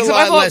Illustrated. She's a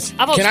lot less.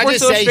 Can I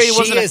just say,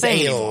 she is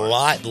a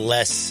lot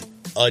less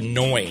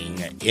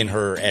annoying in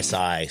her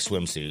SI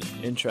swimsuit.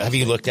 Interesting. Have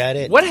you looked at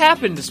it? What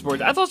happened to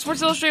Sports? I thought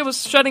Sports Illustrated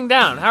was shutting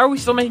down. How are we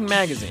still making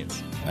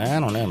magazines? I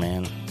don't know,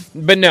 man.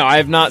 But no, I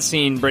have not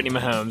seen Brittany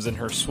Mahomes in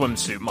her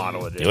swimsuit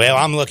model edition. Well,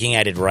 I'm looking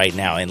at it right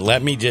now, and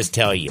let me just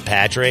tell you,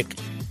 Patrick,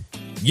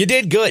 you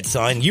did good,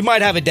 son. You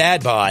might have a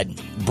dad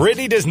bod.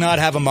 Brittany does not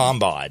have a mom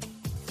bod.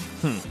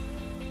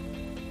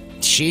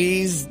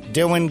 She's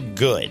doing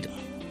good.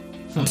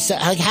 So,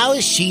 how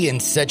is she in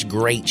such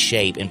great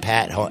shape and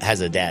Pat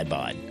has a dad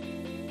bod?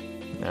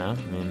 Yeah, I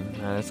mean,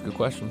 that's a good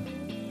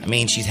question. I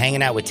mean, she's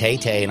hanging out with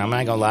Tay-Tay, and I'm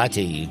not going to lie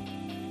to you.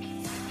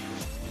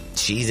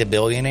 She's a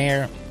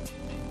billionaire.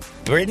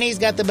 Brittany's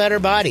got the better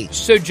body.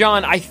 So,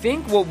 John, I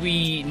think what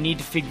we need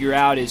to figure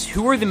out is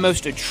who are the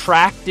most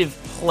attractive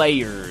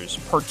players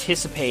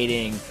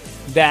participating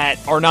that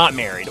are not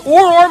married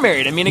or are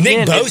married. I mean,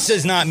 again, Nick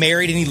Bosa's not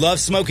married and he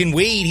loves smoking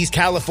weed. He's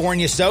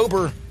California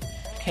sober.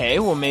 Okay,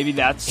 well, maybe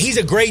that's... He's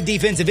a great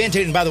defensive end.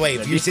 And by the way,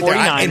 if you sit there...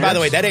 And by the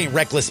way, that ain't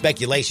reckless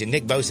speculation.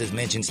 Nick Bosa's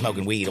mentioned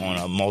smoking weed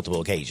on multiple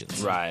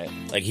occasions. Right.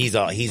 Like,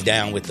 he's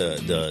down with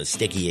the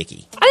sticky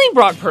icky. I think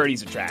Brock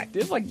Purdy's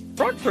attractive. Like,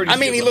 Brock Purdy's... I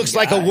mean, he looks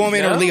like a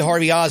woman or Lee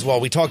Harvey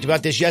Oswald. We talked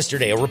about this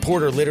yesterday. A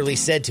reporter literally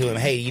said to him,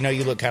 hey,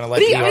 you look kind of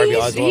like Lee Harvey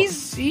Oswald.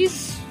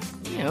 He's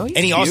and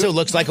he cute. Also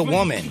looks like a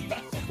woman.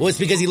 Well, it's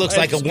because he looks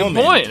like a woman.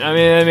 Good point. I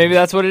mean, maybe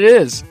that's what it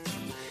is.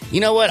 You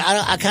know what?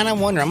 I kind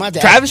of wonder. I'm about to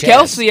Travis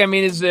ask Chaz. Kelce, I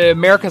mean, is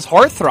America's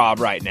heartthrob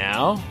right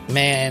now.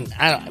 Man,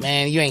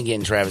 you ain't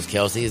getting Travis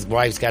Kelce. His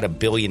wife's got $1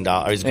 billion.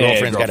 His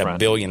girlfriend's got $1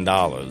 billion.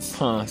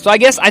 Huh. So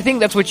I think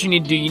that's what you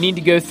need to do. You need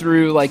to go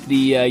through like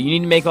you need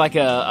to make like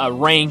a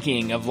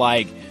ranking of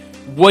like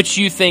what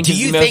you think. Do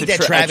is you the most think that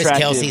Travis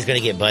attractive. Kelce is going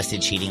to get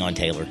busted cheating on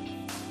Taylor?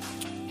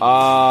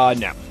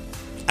 No.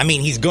 I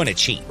mean, he's going to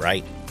cheat,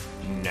 right?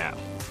 No.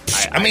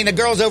 I mean, the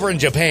girl's over in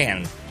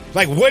Japan.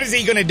 Like, what is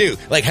he going to do?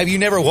 Like, have you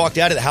never walked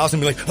out of the house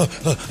and be like,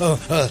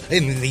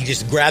 and he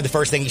just grab the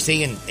first thing you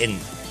see and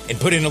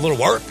put in a little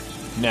work?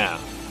 No.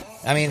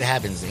 I mean, it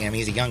happens. I mean,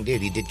 he's a young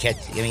dude. He did catch.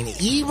 I mean,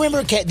 you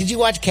remember? Did you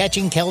watch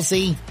Catching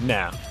Kelce?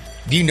 No.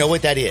 Do you know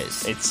what that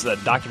is? It's a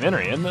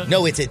documentary, isn't it?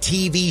 No, it's a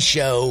TV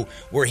show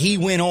where he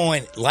went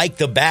on like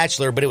The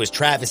Bachelor, but it was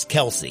Travis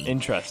Kelce.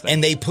 Interesting.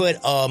 And they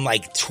put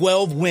like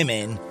 12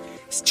 women.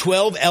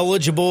 12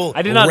 eligible,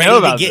 I did not ready know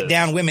about to get this.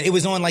 down women. It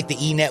was on like the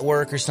E!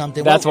 Network or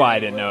something. That's why I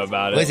didn't know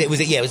about it.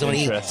 Was it? Yeah, it was on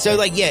E! So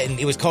like, yeah, and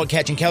it was called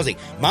Catching Kelce.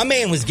 My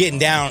man was getting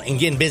down and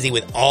getting busy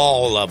with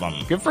all of them.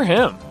 Good for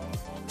him.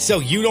 So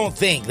you don't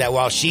think that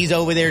while she's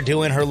over there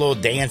doing her little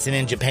dancing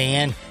in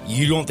Japan,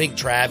 you don't think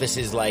Travis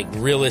is like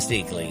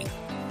realistically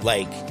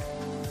like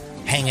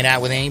hanging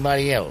out with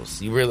anybody else?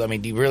 Do you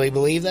really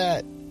believe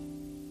that?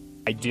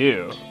 I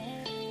do.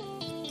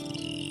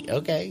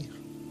 Okay.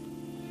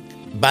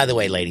 By the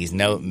way, ladies,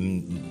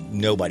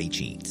 nobody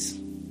cheats.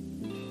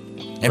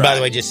 And by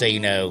the way, just so you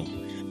know,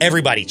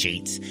 everybody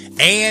cheats.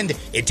 And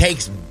it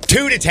takes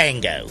two to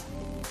tango.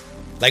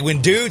 Like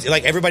when dudes,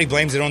 like everybody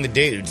blames it on the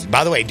dudes.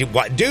 By the way,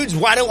 why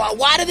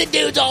do the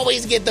dudes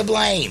always get the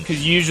blame?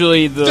 Because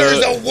usually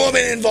there's a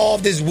woman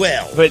involved as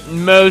well. But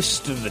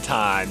most of the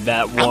time,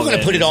 that woman I'm going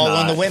to put it all is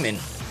on the not women.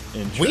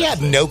 We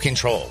have no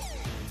control.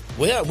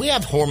 We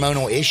have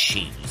hormonal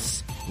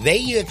issues.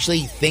 They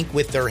actually think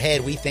with their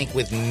head. We think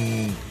with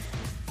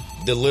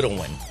the little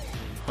one.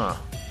 Huh.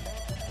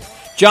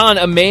 John,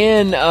 a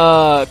man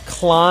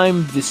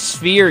climbed the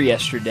sphere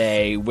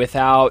yesterday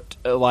without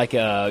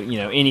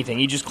anything.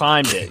 He just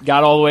climbed it,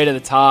 got all the way to the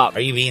top.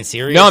 Are you being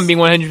serious? No, I'm being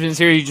 100%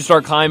 serious. He just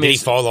started climbing. Did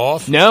he fall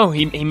off? No,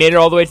 he made it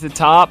all the way to the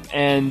top,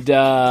 and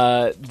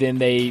then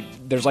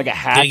there's like a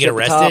hatch. Did he get at the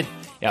arrested? top.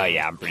 Oh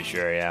yeah, I'm pretty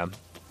sure. Yeah.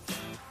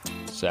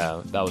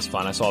 So that was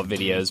fun. I saw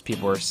videos.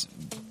 People were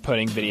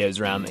putting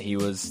videos around that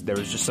there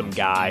was just some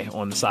guy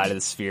on the side of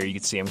the sphere. You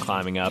could see him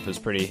climbing up. It was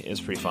pretty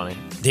funny.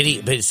 Did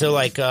he? But so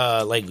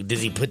did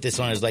he put this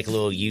on as like a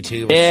little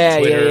YouTube? Or Yeah.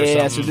 Twitter or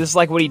something? So this is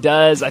like what he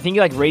does. I think he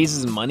like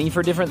raises money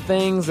for different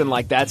things, and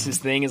like that's his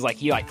thing. Is like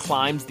he like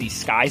climbs these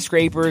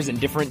skyscrapers and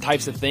different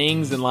types of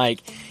things, and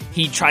like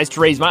he tries to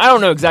raise money. I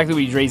don't know exactly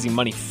what he's raising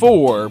money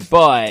for,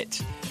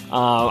 but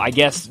I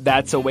guess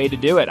that's a way to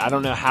do it. I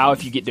don't know how,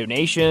 if you get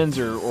donations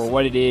or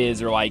what it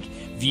is, or like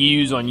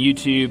views on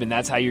YouTube, and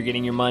that's how you're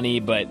getting your money.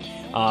 But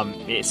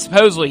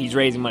supposedly he's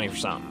raising money for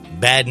something.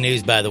 Bad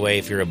news, by the way,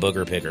 if you're a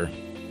booger picker.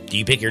 Do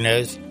you pick your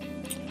nose?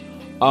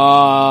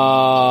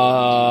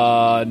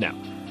 No.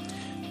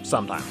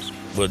 Sometimes.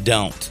 Well,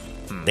 don't.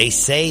 They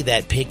say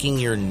that picking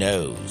your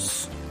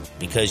nose,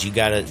 because you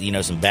got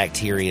some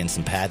bacteria and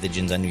some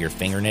pathogens under your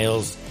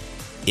fingernails,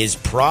 is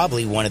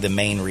probably one of the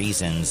main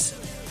reasons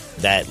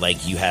that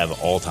like you have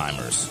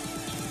Alzheimer's.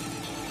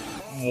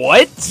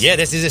 What? Yeah,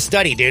 this is a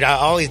study, dude. I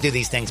always do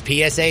these things.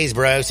 PSAs,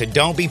 bro. So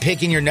don't be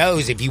picking your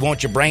nose if you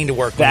want your brain to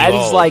work. That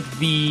is like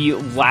the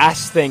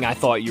last thing I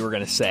thought you were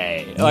going to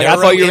say. Like, I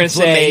thought you were going to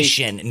say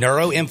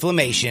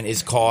neuroinflammation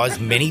is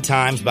caused many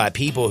times by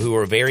people who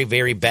are very,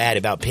 very bad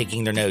about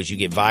picking their nose. You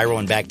get viral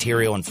and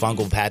bacterial and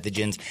fungal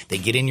pathogens. They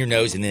get in your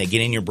nose and then they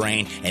get in your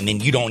brain, and then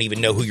you don't even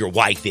know who your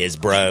wife is,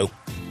 bro.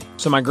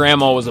 So my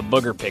grandma was a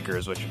booger picker,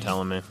 is what you're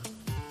telling me.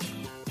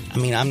 I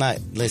mean, I'm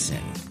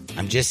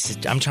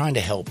trying to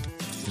help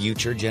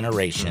future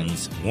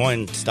generations.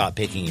 One, stop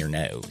picking your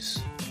nose.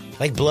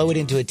 Like, blow it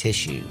into a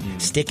tissue.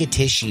 Stick a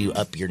tissue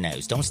up your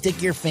nose. Don't stick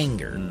your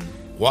finger.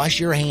 Wash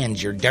your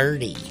hands. You're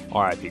dirty.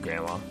 R.I.P.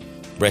 Grandma.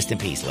 Rest in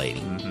peace,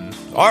 lady.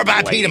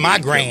 R.I.P. to my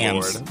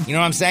grams. You know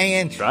what I'm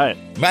saying? That's right.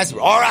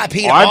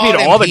 R.I.P. to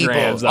all the people.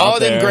 grams all out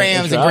them there.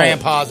 grams That's and right.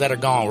 grandpas that are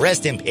gone.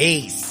 Rest in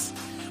peace.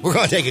 We're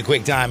going to take a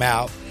quick time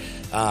out.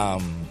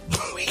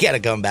 We got to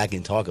come back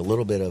and talk a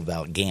little bit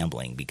about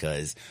gambling,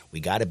 because we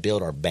got to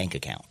build our bank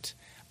account.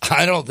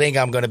 I don't think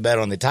I'm going to bet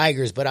on the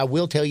Tigers, but I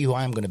will tell you who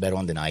I'm going to bet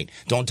on tonight.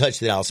 Don't touch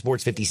the dial.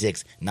 Sports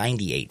 56,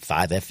 98.5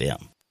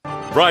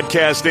 FM.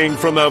 Broadcasting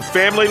from the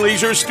Family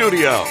Leisure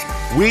Studio,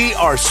 we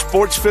are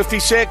Sports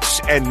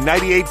 56 and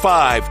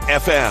 98.5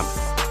 FM.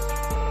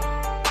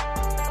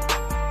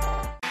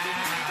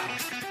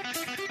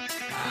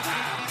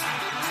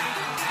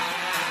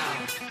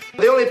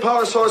 The only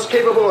power source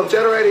capable of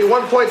generating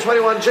 1.21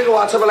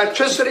 gigawatts of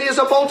electricity is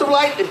a bolt of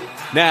lightning.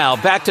 Now,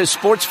 back to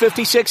Sports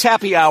 56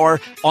 Happy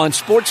Hour on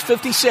Sports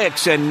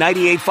 56 and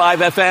 98.5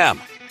 FM.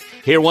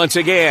 Here once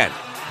again,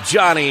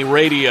 Johnny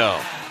Radio.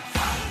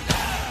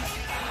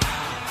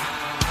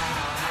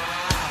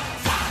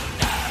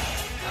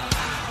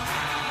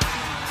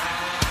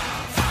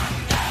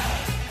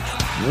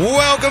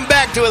 Welcome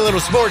back to a little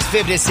Sports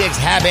 56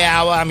 Happy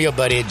Hour. I'm your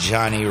buddy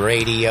Johnny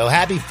Radio.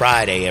 Happy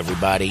Friday,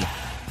 everybody.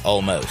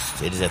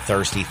 Almost. It is a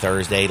thirsty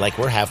Thursday. Like,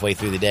 we're halfway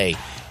through the day.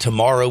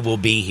 Tomorrow we'll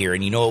be here.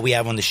 And you know what we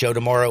have on the show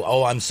tomorrow?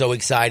 Oh, I'm so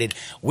excited.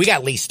 We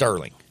got Lee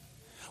Sterling.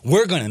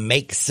 We're going to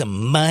make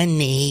some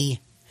money.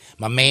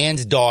 My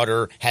man's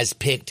daughter has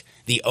picked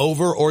the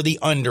over or the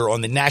under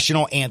on the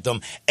national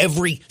anthem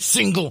every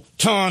single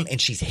time,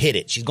 and she's hit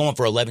it. She's going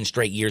for 11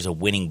 straight years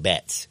of winning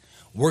bets.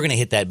 We're going to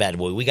hit that bad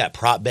boy. We got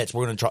prop bets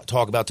we're going to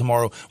talk about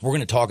tomorrow. We're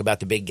going to talk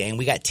about the big game.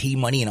 We got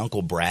T-Money and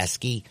Uncle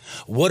Brasky.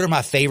 What are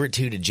my favorite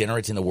two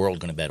degenerates in the world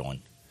going to bet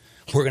on?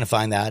 We're going to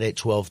find out at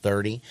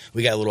 12:30.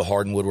 We got a little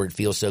Hardinwood where it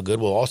feels so good.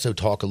 We'll also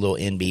talk a little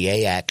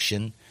NBA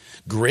action.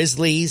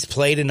 Grizzlies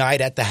play tonight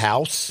at the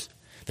house.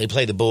 They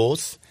play the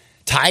Bulls.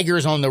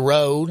 Tigers on the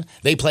road.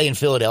 They play in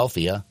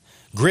Philadelphia.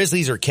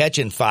 Grizzlies are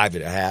catching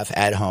 5.5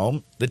 at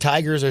home. The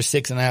Tigers are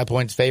 6.5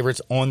 points favorites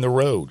on the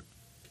road.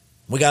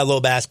 We got a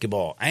little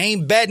basketball. I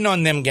ain't betting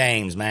on them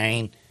games,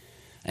 man.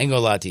 I ain't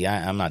gonna lie to you.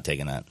 I'm not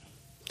taking that.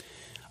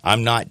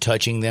 I'm not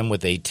touching them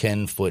with a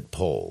 10-foot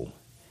pole.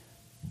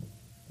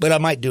 But I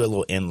might do a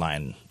little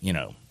inline,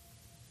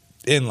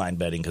 inline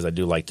betting because I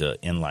do like to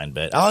inline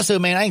bet. Also,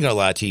 man, I ain't gonna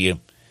lie to you.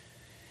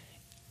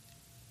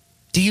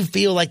 Do you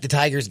feel like the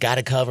Tigers got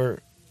to cover?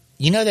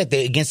 You know that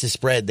against the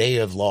spread, they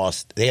have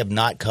lost. They have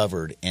not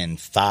covered in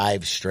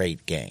 5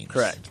 straight games.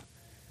 Correct.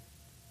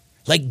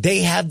 Like, they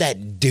have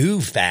that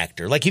do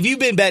factor. Like, if you've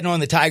been betting on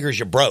the Tigers,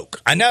 you're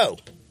broke. I know.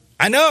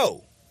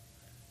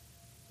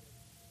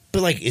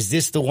 But, like, is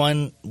this the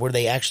one where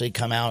they actually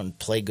come out and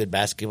play good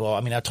basketball?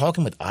 I mean, I'm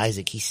talking with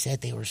Isaac. He said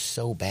they were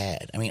so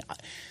bad. I mean,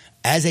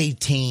 as a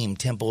team,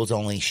 Temple's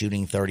only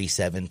shooting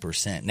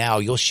 37%. Now,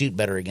 you'll shoot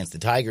better against the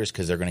Tigers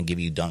because they're going to give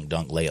you dunk,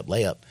 layup,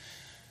 layup.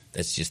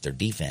 That's just their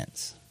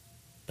defense.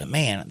 But,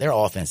 man, their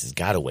offense has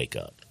got to wake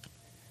up.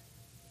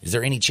 Is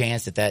there any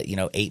chance that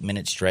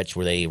 8-minute stretch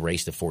where they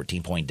erased a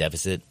 14-point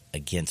deficit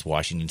against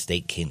Washington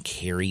State can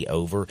carry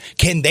over?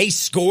 Can they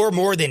score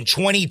more than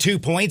 22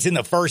 points in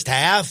the first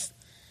half?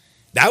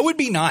 That would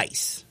be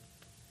nice.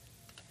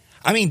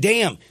 I mean,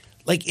 damn.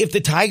 Like, if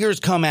the Tigers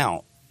come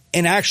out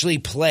and actually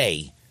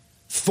play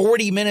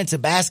 40 minutes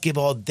of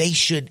basketball, they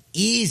should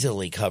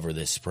easily cover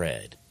this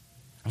spread.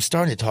 I'm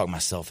starting to talk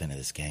myself into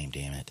this game,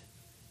 damn it.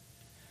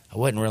 I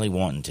wasn't really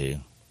wanting to.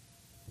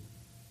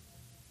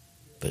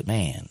 But,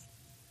 man.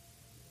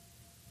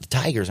 The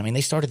Tigers, I mean,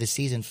 they started the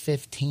season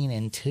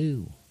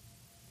 15-2.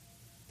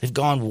 They've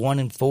gone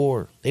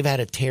 1-4. They've had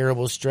a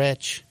terrible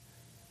stretch.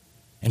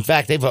 In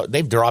fact,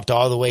 they've dropped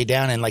all the way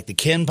down in like the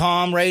Ken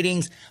Palm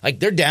ratings. Like,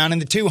 they're down in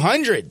the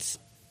 200s.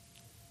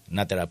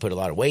 Not that I put a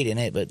lot of weight in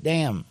it, but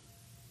damn,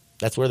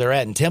 that's where they're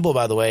at. And Temple,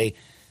 by the way,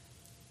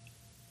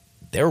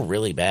 they're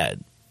really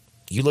bad.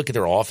 You look at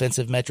their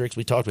offensive metrics.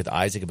 We talked with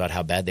Isaac about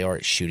how bad they are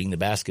at shooting the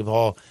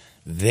basketball.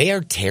 They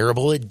are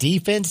terrible at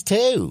defense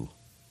too.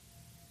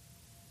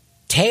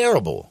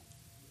 Terrible.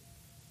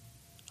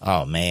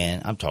 Oh,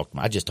 man.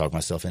 I just talked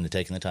myself into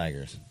taking the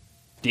Tigers.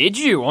 Did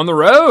you? On the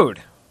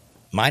road?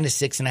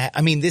 -6.5.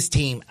 I mean, this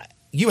team,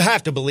 you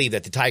have to believe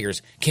that the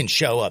Tigers can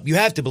show up. You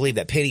have to believe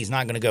that Penny's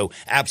not going to go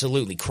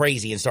absolutely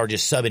crazy and start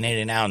just subbing in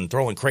and out and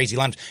throwing crazy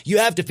lines. You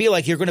have to feel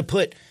like you're going to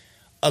put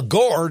a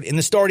guard in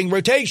the starting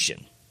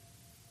rotation.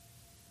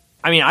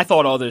 I mean, I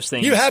thought all those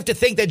things. You have to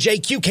think that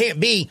JQ can't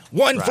be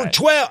 1 for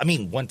 12. I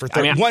mean, 1 for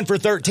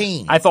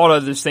 13. I thought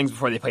all those things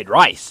before they played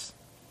Rice.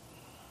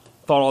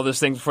 Thought all those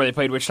things before they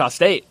played Wichita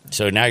State.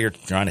 So now you're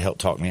trying to help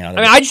talk me out of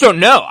it. I mean, I just don't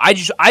know. I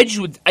just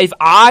would, if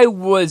I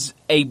was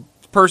a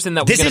person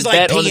that was going to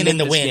bet on the Memphis in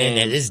the win, game,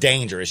 and it is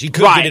dangerous. You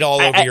could get it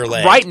all over your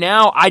leg. Right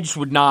now, I just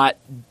would not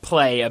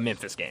play a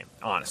Memphis game,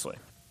 honestly.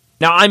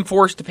 Now, I'm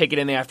forced to pick it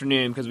in the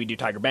afternoon because we do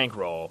Tiger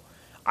Bankroll.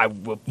 I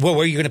will. Well,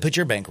 where are you going to put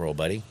your bankroll,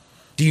 buddy?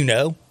 Do you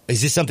know?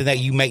 Is this something that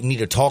you might need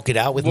to talk it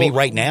out with me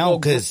right now?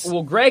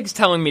 Well, Greg's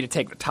telling me to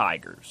take the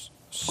Tigers.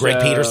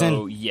 Greg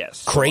Peterson?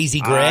 Yes.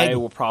 Crazy Greg? I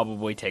will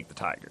probably take the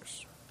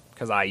Tigers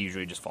because I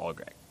usually just follow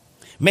Greg.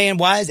 Man,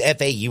 why is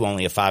FAU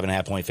only a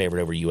 5.5 point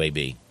favorite over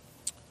UAB?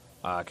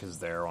 Because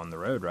they're on the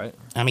road, right?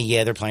 I mean,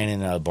 yeah, they're playing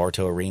in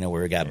Bartow Arena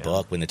where it got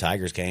Buck when the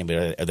Tigers came,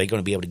 but are they going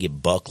to be able to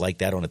get Buck like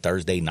that on a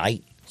Thursday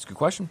night? That's a good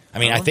question. I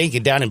mean, I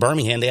think down in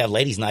Birmingham they have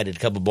ladies' night at a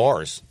couple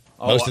bars.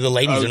 Most of the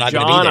ladies are not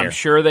going to be there. I'm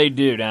sure they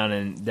do down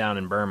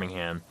in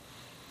Birmingham.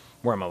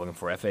 Where am I looking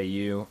for?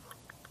 FAU.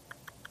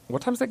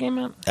 What time's that game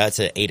at?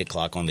 That's at 8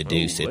 o'clock on the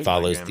Deuce. It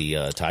follows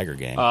the Tiger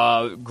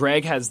game.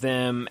 Greg has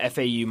them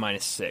FAU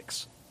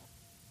 -6.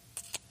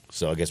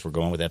 So I guess we're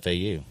going with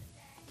FAU.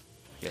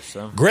 Yes,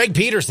 so. Greg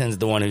Peterson's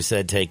the one who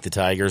said take the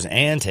Tigers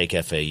and take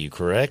FAU,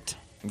 correct?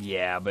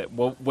 Yeah, but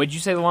what did you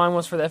say the line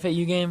was for the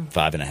FAU game?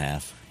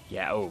 5.5.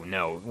 Yeah, oh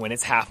no. When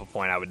it's half a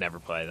point, I would never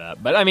play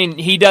that. But, I mean,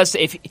 he does.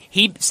 If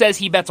he says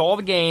he bets all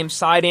the games,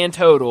 side and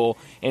total,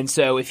 and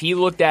so if he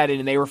looked at it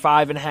and they were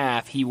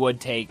 5.5, he would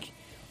take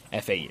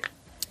FAU.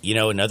 You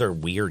know, another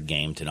weird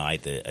game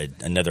tonight,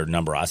 another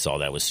number I saw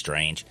that was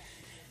strange.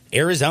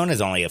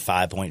 Arizona's only a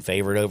 5-point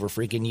favorite over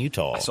freaking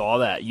Utah. I saw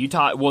that.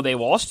 Utah, well, they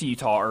lost to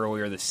Utah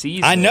earlier this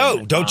season. I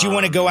know. Don't you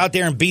want to go out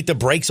there and beat the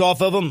brakes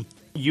off of them?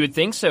 You would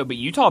think so, but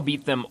Utah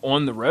beat them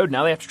on the road.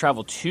 Now they have to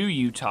travel to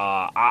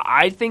Utah.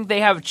 I think they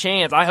have a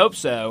chance. I hope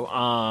so.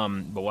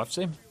 But we'll have to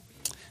see.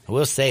 I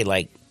will say,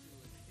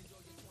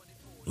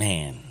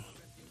 man,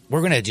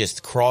 we're going to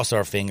just cross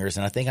our fingers,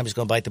 and I think I'm just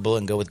going to bite the bullet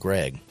and go with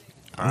Greg.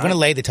 I'm going to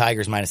lay the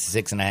Tigers minus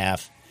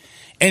 6.5.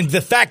 And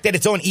the fact that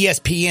it's on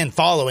ESPN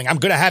following, I'm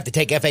going to have to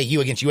take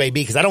FAU against UAB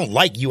because I don't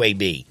like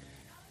UAB.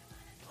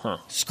 Huh.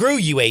 Screw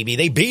UAB.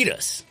 They beat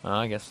us.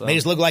 I guess so. They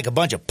just look like a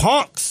bunch of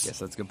punks. Guess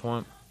that's a good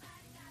point.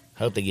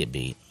 Hope they get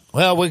beat.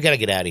 Well, we got to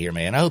get out of here,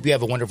 man. I hope you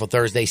have a wonderful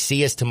Thursday.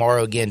 See us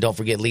tomorrow again. Don't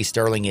forget Lee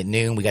Sterling at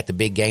noon. We got the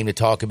big game to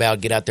talk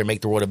about. Get out there,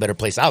 make the world a better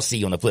place. I'll see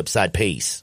you on the flip side. Peace.